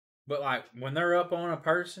 But like when they're up on a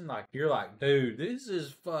person, like you're like, dude, this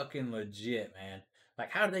is fucking legit, man.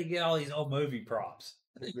 Like, how do they get all these old movie props?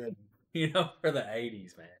 For the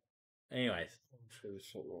 80s, man. Anyways. I'm sure there's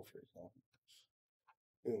something else here.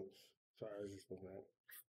 Sorry, I was just looking at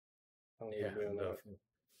it.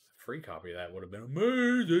 Free copy of that would have been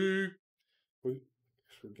amazing. I'm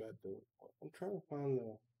trying to find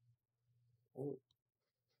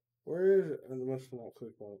where is it? I must have not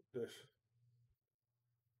clicked on this.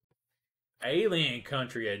 Alien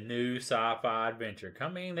Country, a new sci-fi adventure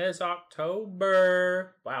coming this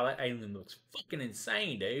October. Wow, that alien looks fucking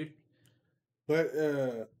insane, dude. But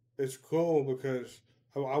it's cool because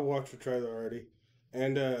I watched the trailer already,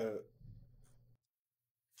 and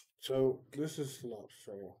so this is the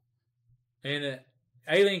trailer. In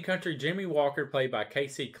Alien Country, Jimmy Walker, played by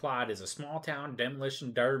Casey Clyde, is a small-town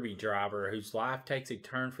demolition derby driver whose life takes a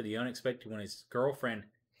turn for the unexpected when his girlfriend,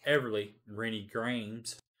 Everly, Rennie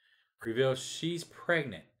Grimes, reveals she's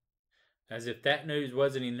pregnant. As if that news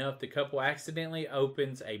wasn't enough, the couple accidentally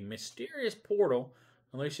opens a mysterious portal,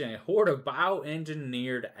 unleashing a horde of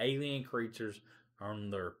bioengineered alien creatures on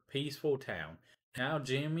their peaceful town. Now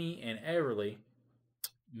Jimmy and Everly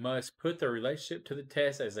must put their relationship to the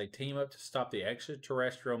test as they team up to stop the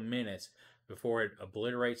extraterrestrial menace before it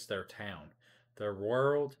obliterates their town, their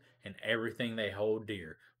world, and everything they hold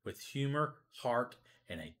dear. With humor, heart,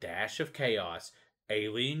 and a dash of chaos,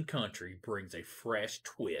 Alien Country brings a fresh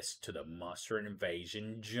twist to the Monster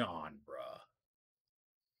Invasion genre.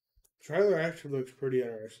 Trailer actually looks pretty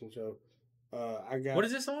interesting. So, What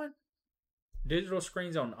is this on? Digital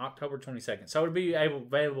screens on October 22nd. So it'll be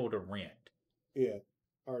available to rent. Yeah,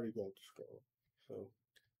 I already got the scroll, so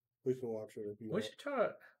we can watch it if you want. We should try.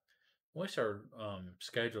 Wish our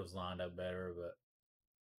schedules lined up better, but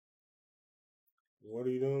what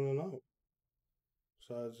are you doing tonight?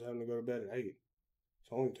 Besides having to go to bed at 8.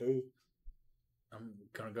 It's only 2. I'm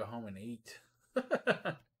gonna go home and eat.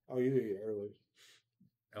 Oh, you eat early.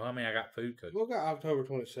 Oh, I mean, I got food cooked. We'll got October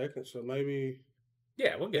 22nd, so maybe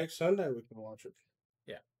we'll get next Sunday we can watch it.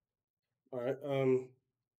 Yeah. All right.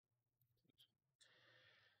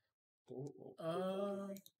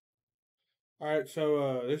 All right.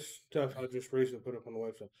 So this stuff I just recently put up on the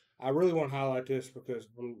website. I really want to highlight this because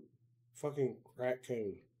I'm fucking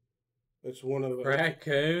Raccoon. It's one of the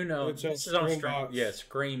Raccoon. Oh, it's this is on Scream. Yeah,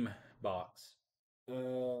 Scream Box.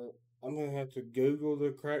 I'm gonna have to Google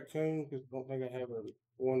the Raccoon because I don't think I have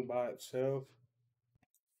one by itself.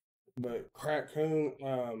 But Raccoon,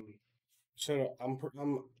 so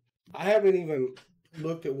I haven't even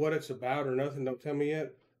looked at what it's about or nothing. Don't tell me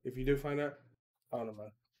yet. If you do find out, I don't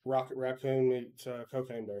know. Rocket Raccoon meets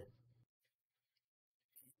Cocaine Bear.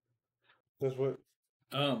 That's what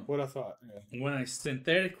I thought. Yeah. When a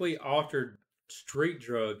synthetically altered street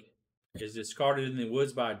drug is discarded in the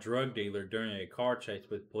woods by a drug dealer during a car chase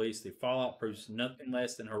with police, the fallout proves nothing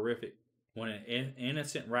less than horrific. when an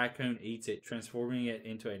innocent raccoon eats it, transforming it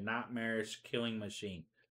into a nightmarish killing machine.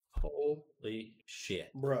 Holy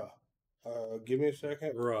shit. Bruh. Give me a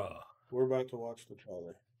second. Bruh. We're about to watch the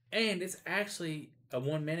trailer. And it's actually a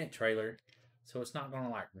 1-minute trailer, so it's not going to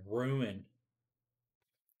like ruin.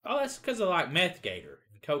 Oh, that's because of like Meth Gator,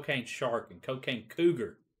 and Cocaine Shark, and Cocaine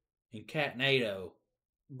Cougar, and Catnado.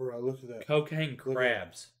 Bruh, look at that. Cocaine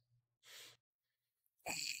Crabs.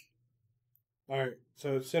 Alright,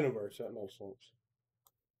 so it's Cineverse. That makes sense.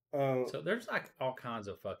 So there's like all kinds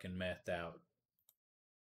of fucking methed out.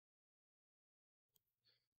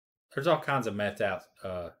 There's all kinds of methed out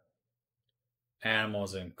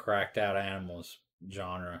animals and cracked out animals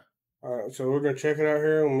genre. Alright, so we're going to check it out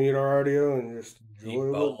here and mute our audio and just enjoy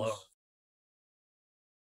it. Ebola.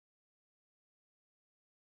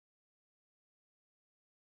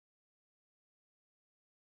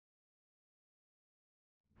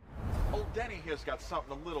 Old Denny here's got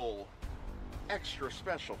something a little extra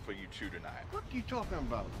special for you two tonight. What are you talking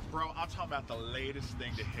about? Bro, I'm talking about the latest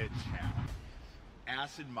thing to hit town.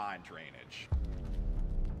 Acid mine drainage.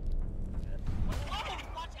 Oh,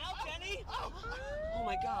 watch out, Denny! Oh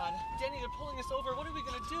my God, Denny, they're pulling us over. What are we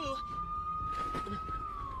gonna do?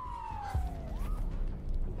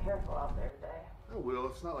 Be careful out there today. I will.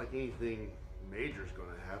 It's not like anything major's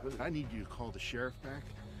gonna happen. I need you to call the sheriff back.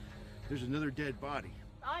 There's another dead body.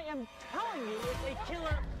 I am telling you, it's a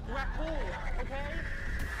killer raccoon, okay?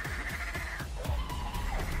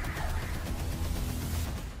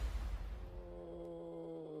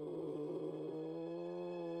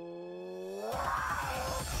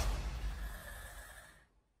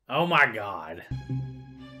 Oh my God.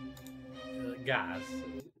 Guys,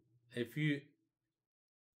 if you're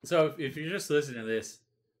just listening to this,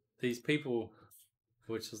 these people,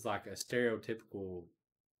 which is like a stereotypical,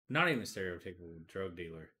 not even stereotypical drug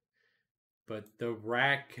dealer, but the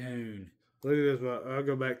raccoon. Look at this. I'll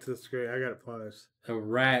go back to the screen. I got it paused. The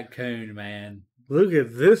raccoon, man. Look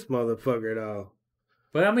at this motherfucker, though.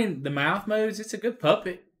 But I mean, the mouth moves. It's a good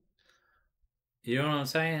puppet. You know what I'm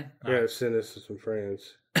saying? I gotta send this to some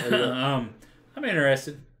friends. I'm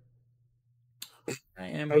interested.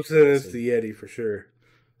 I'm sending this to Yeti for sure.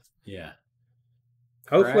 Yeah.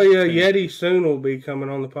 Hopefully, Yeti soon will be coming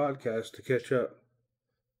on the podcast to catch up.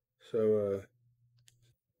 So,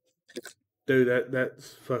 dude,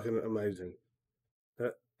 that's fucking amazing.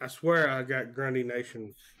 I swear I got Grundy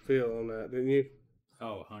Nation feel on that, didn't you?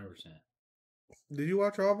 Oh, 100%. Did you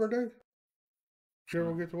watch Auburn, Dave? Did you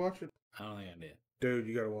ever get to watch it? I don't think I did. Dude,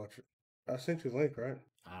 you gotta watch it. I sent you the link, right?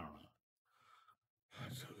 I don't know.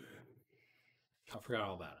 That's so good. I forgot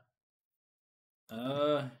all about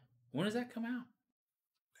it. When does that come out?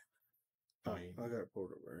 Oh, I got it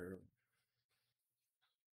pulled up right here.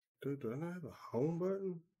 Dude, do I not have a home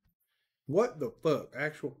button? What the fuck?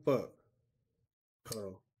 Actual fuck. Hold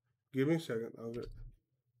on. Give me a second. I'll get.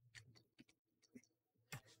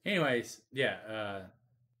 Anyways, yeah.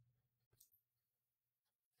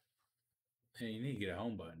 Hey, you need to get a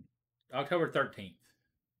home button. October 13th.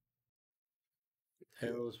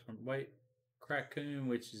 Tales from Crackoon,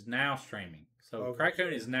 which is now streaming. So Okay.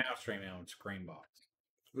 Crackoon is now streaming on Screenbox.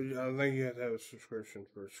 But I think you have to have a subscription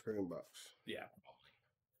for Screenbox. Yeah,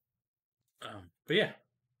 probably. But yeah.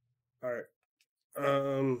 All right.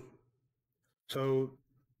 So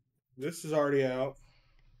this is already out.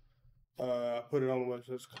 I put it on the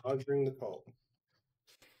website. It's Conjuring the Cult.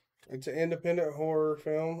 It's an independent horror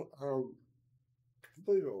film. I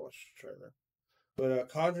believe I watched the trailer. But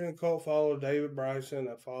Conjuring the Cult followed David Bryson,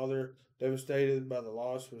 a father devastated by the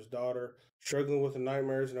loss of his daughter. Struggling with the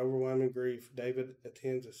nightmares and overwhelming grief, David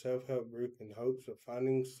attends a self-help group in hopes of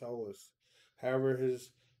finding solace. However,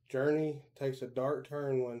 his journey takes a dark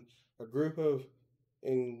turn when a group of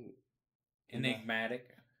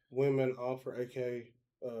Enigmatic women offer, aka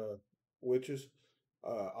witches,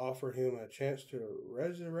 offer him a chance to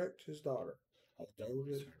resurrect his daughter.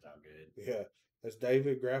 turns out good. Yeah, as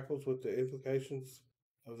David grapples with the implications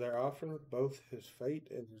of their offer, both his fate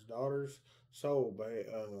and his daughter's soul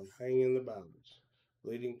hang in the balance,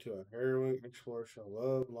 leading to a harrowing exploration of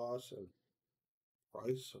love, loss, and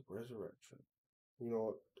price of resurrection. You know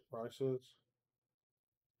what the price is?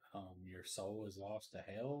 Your soul is lost to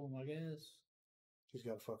hell, I guess. He's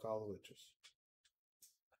got to fuck all the witches,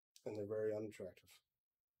 and they're very unattractive.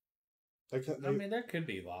 I mean, there could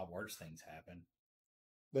be a lot worse things happen.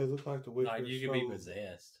 They look like the witches. Like you could be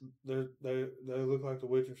possessed. They look like the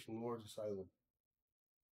witches from Lords of Salem.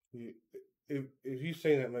 If you've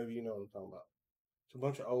seen that movie, you know what I'm talking about. It's a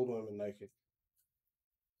bunch of old women naked.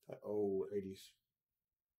 Like old 80s.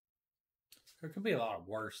 There could be a lot of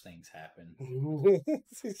worse things happen.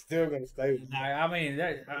 He's still gonna stay with you. I mean,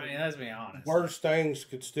 let's be honest. Worse things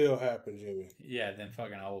could still happen, Jimmy. Yeah, than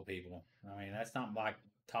fucking old people. I mean, that's not like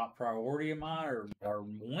top priority of mine or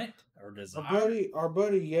want or desire. Our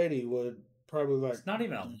buddy Yeti would probably like. It's not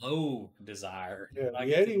even a low desire. Yeah, like,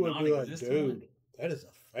 Yeti would be like, non-existent dude, one. that is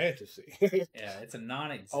a fantasy. Yeah, it's a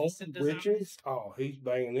non-existent desire. Witches? Oh, he's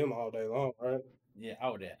banging them all day long, right? Yeah,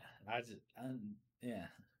 yeah.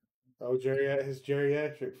 Oh, his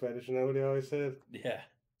geriatric fetish. You know what he always said? Yeah.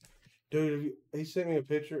 Dude, he sent me a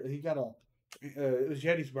picture. He got it was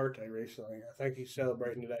Yeti's birthday recently. I think he's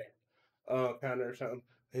celebrating today. Kind of or something.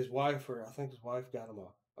 I think his wife got him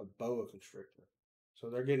a boa constrictor. So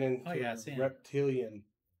they're getting into reptilian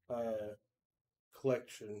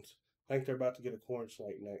collections. I think they're about to get a corn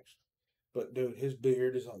snake next. But dude, his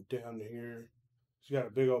beard is like down to here. He's got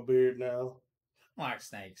a big old beard now. I like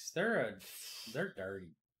snakes. They're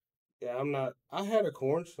dirty. Yeah, I'm not. I had a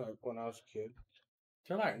corn snake when I was a kid.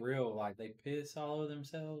 They're like real, like they piss all over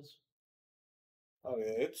themselves. Oh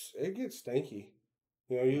yeah, it gets stinky.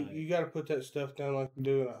 You know, you got to put that stuff down like you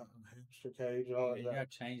do in a hamster cage and all that. You got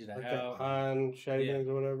to change it like out. That pine shavings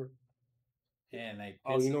or whatever. And they.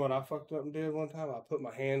 Oh, you know what I fucked up and did one time? I put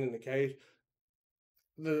my hand in the cage.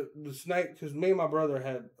 The snake, because me and my brother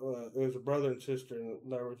had it was a brother and sister,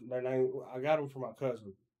 and their name. I got them for my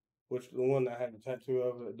cousin, which the one that I had a tattoo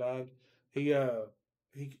of that died. He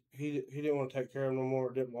didn't want to take care of them no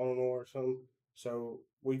more, didn't want them no more or something. So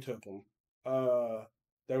we took them.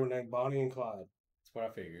 They were named Bonnie and Clyde. That's what I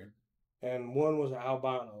figured. And one was an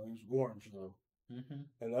albino. He was orange though. Mm-hmm.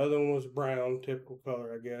 And the other one was brown, typical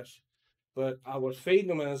color, I guess. But I was feeding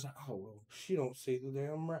them, and I was like, "Oh well, she don't see the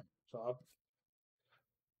damn rat."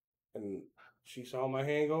 And she saw my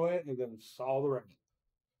hand go in, and then saw the rat,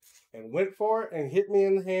 and went for it, and hit me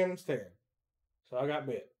in the hand instead. So I got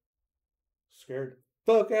bit. Scared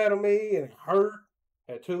the fuck out of me, and it hurt.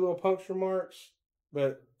 Had 2 little puncture marks,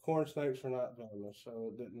 but corn snakes are not venomous, so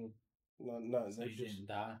it didn't. None. So you didn't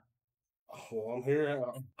die. Oh, well, I'm here.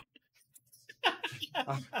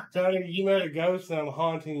 Johnny, you met a ghost, and I'm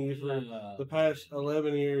haunting you for the past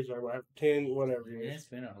 11 years or 10, whatever years. It's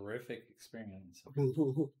been a horrific experience.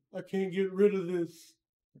 I can't get rid of this.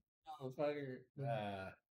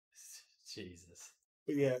 Jesus.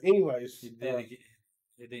 But yeah, anyways. It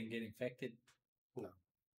didn't get infected? No.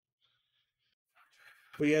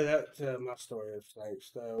 But yeah, that's my story of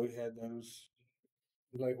snakes. We had those.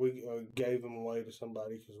 Like, we gave them away to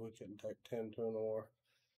somebody because we couldn't take 10 to an or.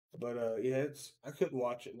 But yeah, I couldn't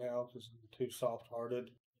watch it now because I'm too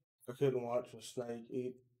soft-hearted. I couldn't watch a snake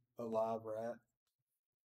eat a live rat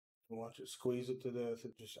and watch it squeeze it to death.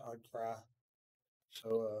 I'd cry.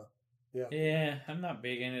 So yeah. Yeah, I'm not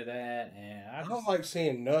big into that, and I don't like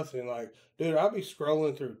seeing nothing. Like, dude, I'll be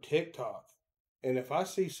scrolling through TikTok, and if I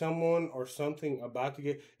see someone or something about to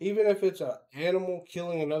get, even if it's an animal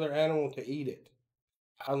killing another animal to eat it,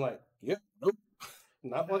 I'm like, yep, nope.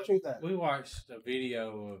 Not watching that. We watched a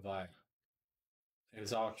video of it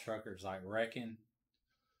was all truckers wrecking,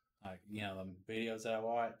 the videos that I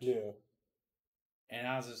watched. Yeah. And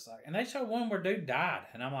I was just like, and they showed one where dude died,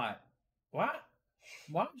 and I'm like, why?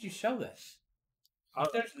 Why would you show that?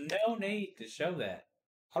 There's no need to show that.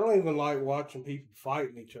 I don't even like watching people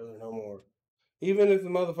fighting each other no more. Even if the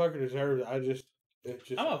motherfucker deserves it,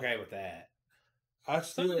 I'm okay with that.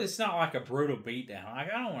 It's not like a brutal beatdown. I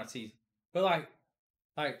don't want to see, but like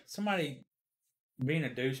somebody being a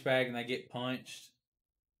douchebag and they get punched,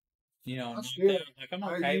 I'm okay with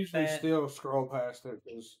that. I usually still scroll past it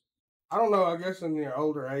because I don't know. I guess in your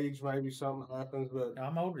older age, maybe something happens. But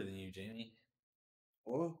I'm older than you, Jimmy.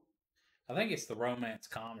 Well, I think it's the romance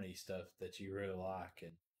comedy stuff that you really like,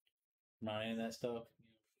 and not any of that stuff.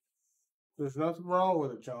 There's nothing wrong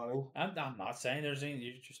with it, Johnny. I'm not saying there's any.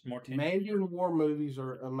 You're just more. Mandarin war movies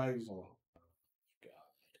are amazing.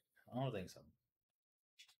 God, I don't think so.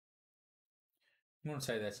 I'm going to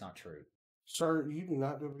say that's not true. Sir, you do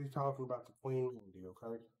not be talking about the Queen Mindy,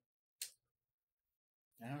 okay?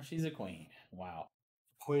 Now she's a queen. Wow.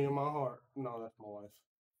 Queen of my heart. No, that's my wife.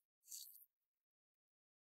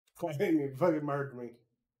 Queen fucking murdered me.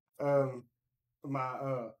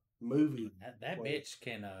 My movie. That bitch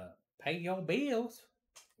can pay your bills.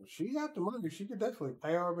 She got the money. She could definitely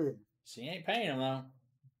pay our bills. She ain't paying them though.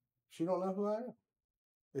 She don't know who I am.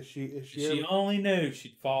 If she only knew,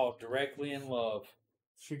 she'd fall directly in love.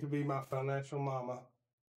 She could be my financial mama.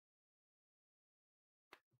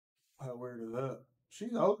 How weird is that?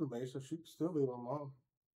 She's older than me, so she could still be my mom.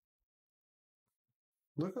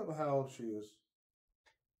 Look up how old she is.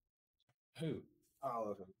 Who?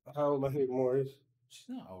 How old Mahit Moore is. She's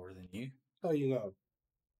not older than you. How you know?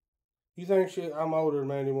 You think I'm older than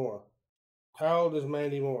Mandy Moore? How old is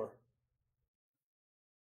Mandy Moore?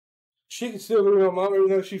 She can still be my mom even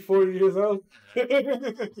though she's 40 years old.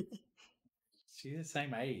 She's the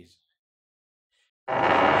same age.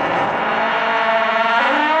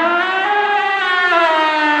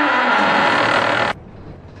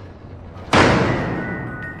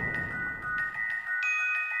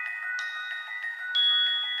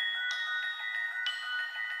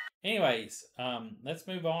 Anyways, let's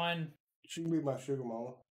move on. She can be my sugar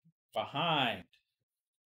mama. Behind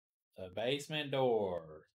the basement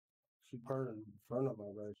door. She purred in front of my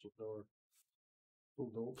basement door.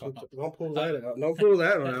 Don't pull that out. Don't pull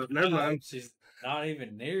that one out. Never mind. She's not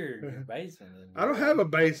even near your basement. I don't have a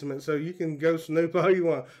basement, so you can go snoop all you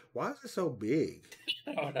want. Why is it so big?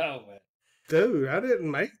 I don't know, man. Dude,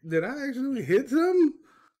 did I actually hit something?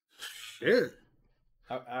 Shit.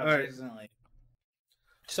 I recently.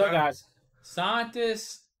 So, guys,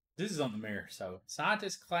 scientists, this is on the mirror. So,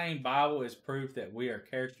 scientists claim Bible is proof that we are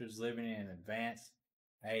characters living in an advanced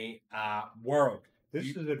AI world.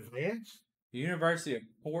 This is advanced? The University of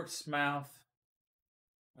Portsmouth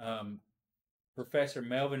Professor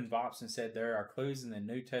Melvin Vopson said there are clues in the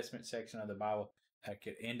New Testament section of the Bible that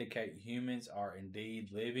could indicate humans are indeed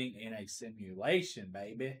living in a simulation,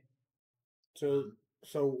 baby. So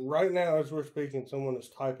right now, as we're speaking, someone is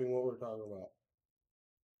typing what we're talking about.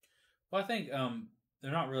 Well, I think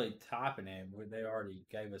they're not really typing it, but they already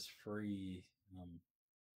gave us free,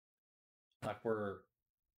 like we're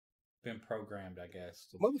been programmed, I guess.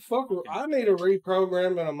 Motherfucker, I need a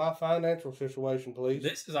reprogramming of my financial situation, please.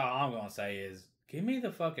 This is all I'm gonna say is, give me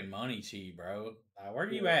the fucking money cheat, bro.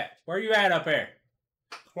 Where you at? Where you at up there?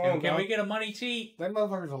 Can we get a money cheat? That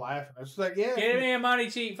motherfuckers are laughing. It's like, yeah. Give me a money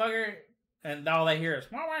cheat, fucker. And all they hear is,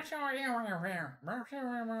 then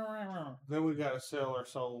we gotta sell our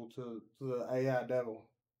soul to the AI devil.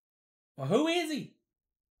 well, who is he?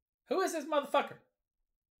 Who is this motherfucker?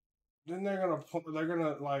 Then they're gonna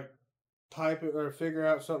like type it or figure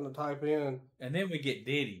out something to type in, and then we get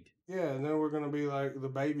diddied. Yeah, and then we're gonna be like the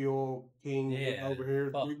baby oil king over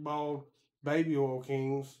here, big bald baby oil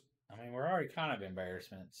kings. I mean, we're already kind of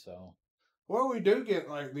embarrassment, so. Well, we do get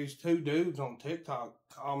like these two dudes on TikTok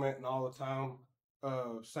commenting all the time,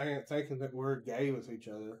 thinking that we're gay with each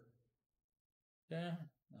other. Yeah,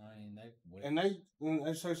 I mean they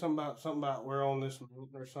say something about we're on this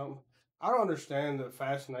or something. I don't understand the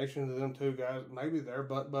fascination of them two guys. Maybe they're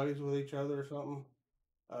butt buddies with each other or something.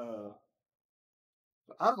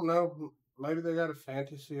 I don't know. Maybe they got a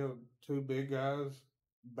fantasy of two big guys,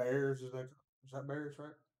 bears. Is that bears,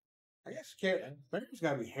 right? I guess bears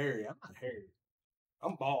got to be hairy. I'm not hairy.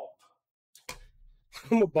 I'm bald.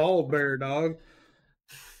 I'm a bald bear, dog.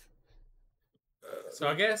 So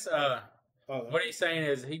I guess what he's saying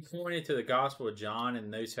is he pointed to the Gospel of John in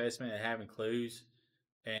the New Testament and having clues,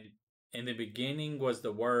 and in the beginning was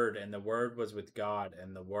the Word, and the Word was with God,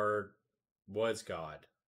 and the Word was God.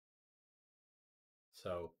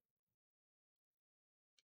 So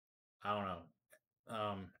I don't know.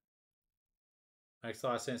 Makes a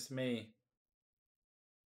lot of sense to me.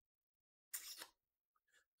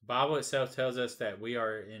 The Bible itself tells us that we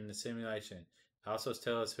are in the simulation. It also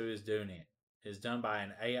tells us who is doing it. It is done by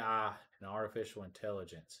an AI, an artificial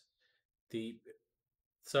intelligence.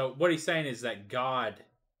 So what he's saying is that God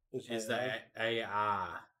is the AI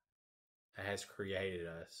that has created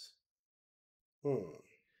us.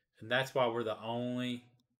 And that's why we're the only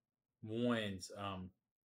ones.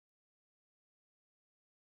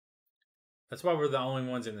 That's why we're the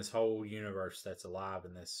only ones in this whole universe that's alive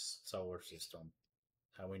in this solar system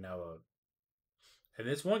that we know of. And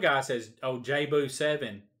this one guy says, "Oh,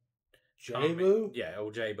 J-Boo7." J-Boo? Yeah,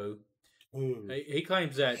 old J-Boo. He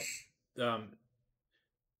claims that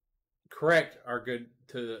correct are good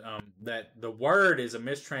to that the word is a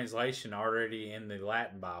mistranslation already in the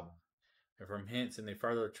Latin Bible, and from hence in the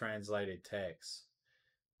further translated text.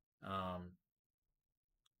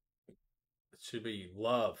 It should be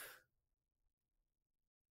love.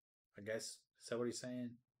 I guess is that what he's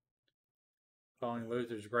saying? Following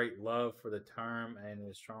Luther's great love for the term and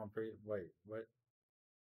his strong wait, what?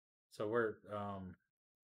 So we're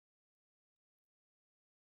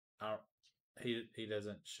he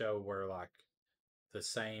doesn't show where like the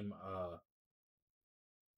same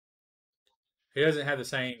he doesn't have the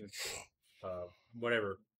same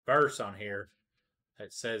whatever verse on here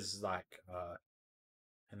that says like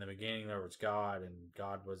in the beginning there was God and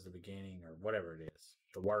God was the beginning or whatever it is,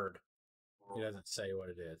 the word. He doesn't say what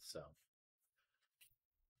it is, so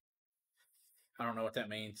I don't know what that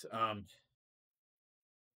means.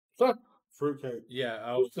 Fruitcake.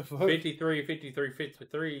 Yeah,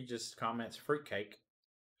 53 just comments fruitcake.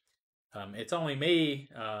 It's only me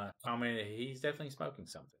commented he's definitely smoking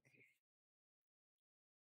something.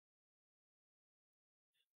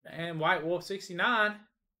 And White Wolf 69.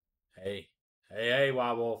 Hey,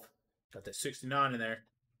 White Wolf. Got that 69 in there.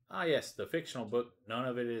 Ah, yes, the fictional book. None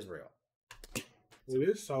of it is real. It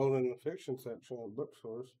is sold in the fiction section of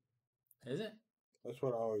bookstores. Is it? That's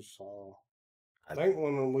what I always saw. I think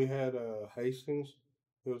when we had Hastings,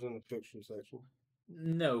 it was in the fiction section.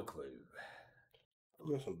 No clue.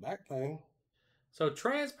 Got some back pain. So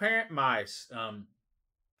transparent mice.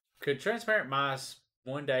 Could transparent mice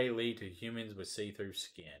one day lead to humans with see-through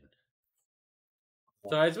skin?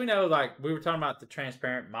 So as we know, like we were talking about the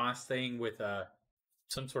transparent mice thing with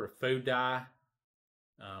some sort of food dye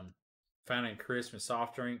found in crisp and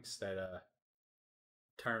soft drinks that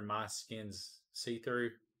turn mice skins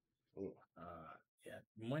see-through. Yeah,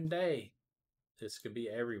 one day this could be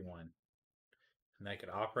everyone, and they could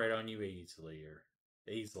operate on you easily.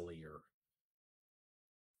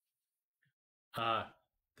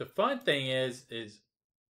 The fun thing is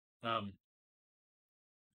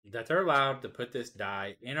that they're allowed to put this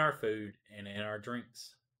dye in our food and in our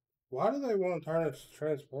drinks. Why do they want to turn it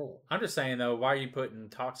transparent? I'm just saying though, why are you putting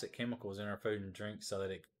toxic chemicals in our food and drinks so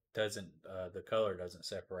that it doesn't, the color doesn't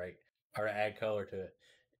separate or add color to it?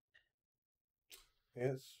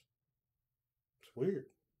 It's weird.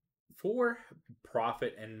 For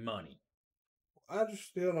profit and money. I just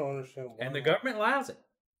still don't understand why. And the government allows it.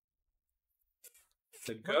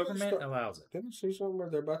 The government allows it. Didn't you see something where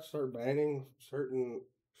they're about to start banning certain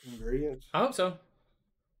ingredients? I hope so.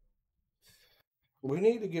 We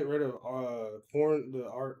need to get rid of corn.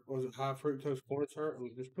 Was it high fructose corn syrup?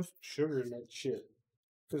 And just put sugar in that shit.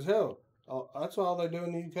 Because hell, that's all they do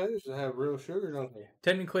in the UK is to have real sugar, don't they?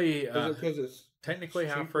 Technically, because it's high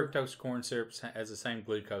fructose corn syrup has the same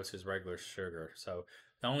glucose as regular sugar. So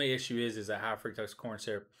the only issue is that high fructose corn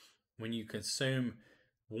syrup, when you consume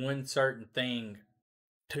one certain thing,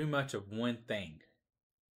 too much of one thing,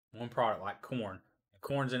 one product like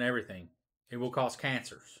corn's in everything, it will cause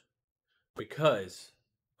cancers because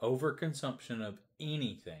overconsumption of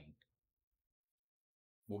anything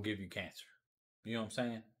will give you cancer. You know what I'm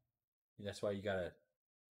saying? That's why you gotta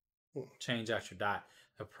change out your diet.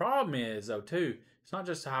 The problem is though too, it's not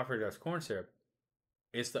just the high fructose corn syrup,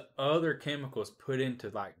 it's the other chemicals put into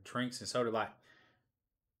like drinks and soda, like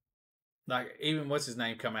even what's his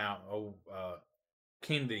name come out,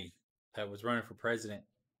 Kennedy, that was running for president.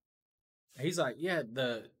 He's like, yeah,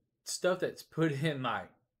 the stuff that's put in like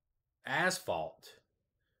asphalt,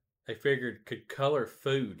 they figured could color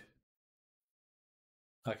food.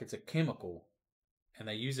 Like it's a chemical, and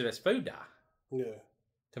they use it as food dye. Yeah.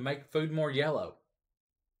 To make food more yellow.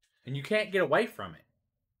 And you can't get away from it.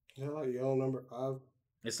 Is that like yellow number 5?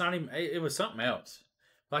 It's not even, it was something else.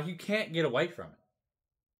 Like you can't get away from it.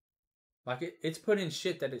 Like it's put in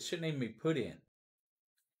shit that it shouldn't even be put in.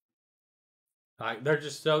 Like they're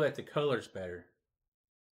just so that the color's better.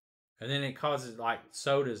 And then it causes like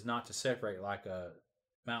sodas not to separate like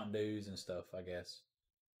Mountain Dews and stuff, I guess.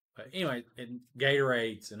 But anyway, and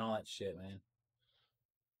Gatorades and all that shit, man.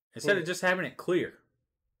 Instead of just having it clear.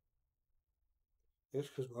 It's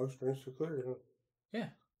because most drinks are clear, huh? Yeah.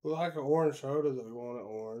 Well, like an orange soda, they want it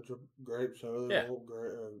orange. A grape soda, Yeah. they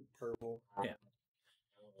want purple. Yeah.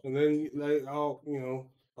 And then they all,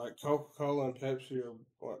 like Coca-Cola and Pepsi are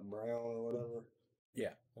what, brown or whatever.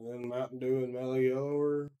 Yeah. And then Mountain Dew and Mellow Yellow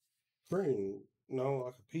are green. No,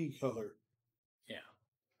 like a pea color. Yeah.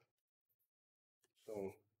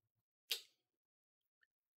 So.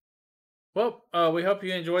 Well, we hope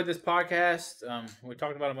you enjoyed this podcast. We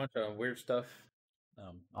talked about a bunch of weird stuff,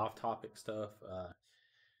 off-topic stuff.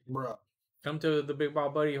 Bruh. Come to the Big Ball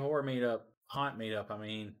Buddy Horror Haunt Meetup,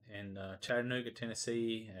 in Chattanooga,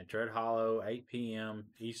 Tennessee, at Dread Hollow, 8 p.m.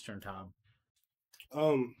 Eastern Time.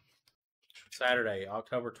 Saturday,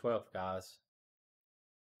 October 12th, guys.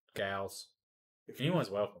 Gals. Anyone's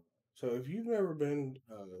welcome. So if you've never been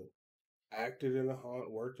acted in a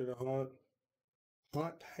haunt, worked in a haunt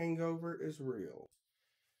hangover is real.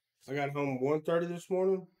 I got home 1:30 this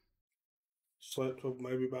morning. Slept till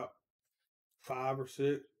maybe about 5 or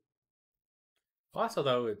 6. Also,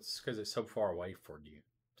 though, it's because it's so far away for you.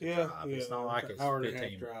 Yeah, drive. It's not like it's hour 15. and a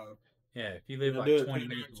half drive. Yeah, if you live I like do it 20 2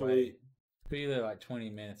 minutes nights a away, week. if you live like 20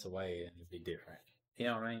 minutes away, it'd be different. You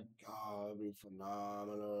know what I mean? God, that'd be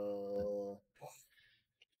phenomenal.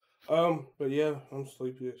 But yeah, I'm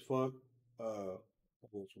sleepy as fuck.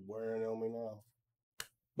 It's wearing on me now.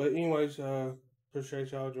 But anyways,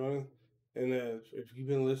 appreciate y'all joining. And if you've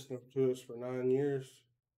been listening to us for 9 years,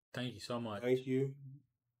 Thank you so much. thank you.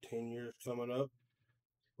 10 years coming up.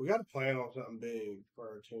 We got to plan on something big for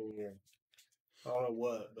our 10 year. I don't know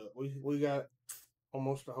what, but we got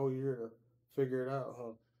almost a whole year to figure it out,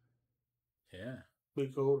 huh? Yeah.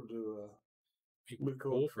 Be cool to do. Be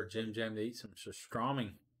cool for Jim Jam to eat some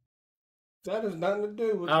pastrami. That has nothing to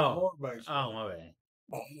do with the horror basement. Oh, my bad.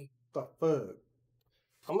 The fuck?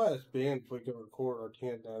 I'm gonna ask Ben if we can record our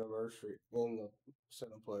 10th anniversary in the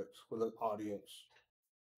Cineplex with an audience.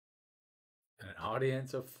 An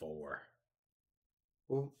audience of 4.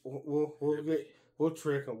 We'll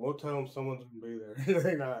trick them. We'll tell them someone's gonna be there.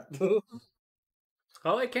 They're not.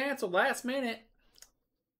 Oh, they canceled last minute.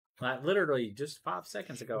 Like literally just 5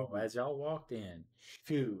 seconds ago as y'all walked in.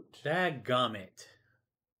 Shoot. Dadgummit.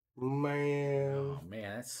 Man. Oh,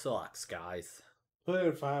 man, that sucks, guys. Put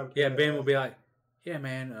in 5. Yeah, Ben will be like, yeah,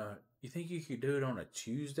 man, you think you could do it on a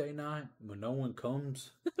Tuesday night when no one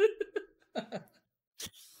comes? That'd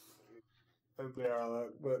be all right.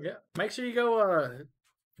 But Yeah, make sure you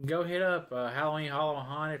go hit up Halloween Hollow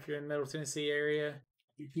Haunt if you're in the Middle Tennessee area.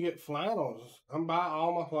 you can get flannels. I'm buying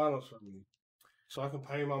all my flannels from you, so I can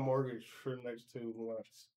pay my mortgage for the next 2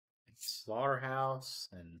 months. Slaughterhouse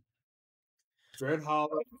and Dread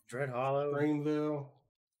Hollow, Greenville.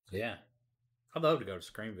 Yeah. I'd love to go to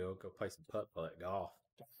Screamville, go play some putt-putt golf.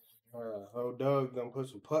 Old Doug done put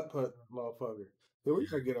some putt-putt in that motherfucker. Yeah, we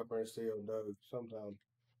gotta get up there and see old Doug sometime.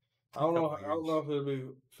 I don't know if it'll be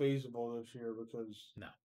feasible this year because No.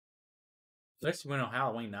 Unless you went on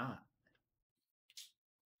Halloween night.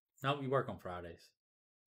 No, you work on Fridays.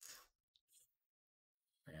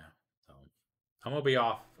 Yeah. So I'm gonna be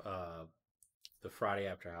off the Friday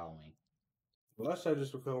after Halloween. unless I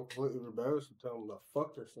just become completely rebellious and tell them to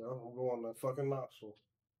fuck themselves, I'm going to fucking Knoxville.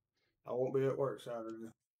 I won't be at work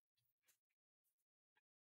Saturday.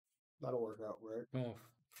 That'll work out, right? Oh,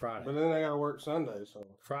 Friday. But then I gotta work Sunday, so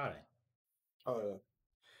Friday. oh yeah.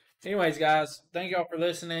 Anyways, guys, thank y'all for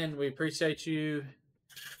listening. We appreciate you.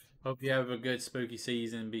 Hope you have a good spooky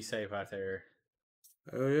season. Be safe out there.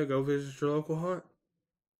 Oh yeah, go visit your local haunt.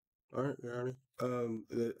 All right, Johnny.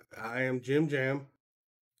 I am Jim Jam.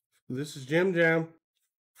 This is Jim Jam.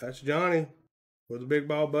 That's Johnny. We're the Big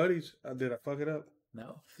Ball Buddies. Did I fuck it up?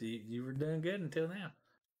 No, you were doing good until now.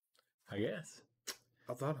 I guess.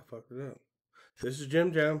 I thought I fucked it up. This is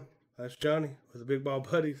Jim Jam. That's Johnny with the Big Ball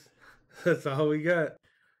Buddies. That's all we got.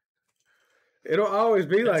 It'll always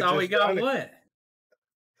be like That's all this, we got. Johnny. What?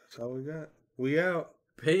 That's all we got. We out.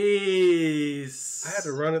 Peace. I had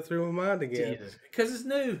to run it through my mind again. Jesus. Because it's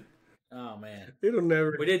new. Oh, man. It'll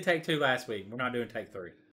never. We did take 2 last week. We're not doing take 3.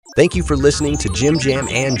 Thank you for listening to Jim Jam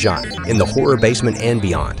and Johnny in the Horror Basement and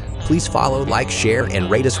beyond. Please follow, like, share,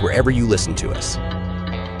 and rate us wherever you listen to us.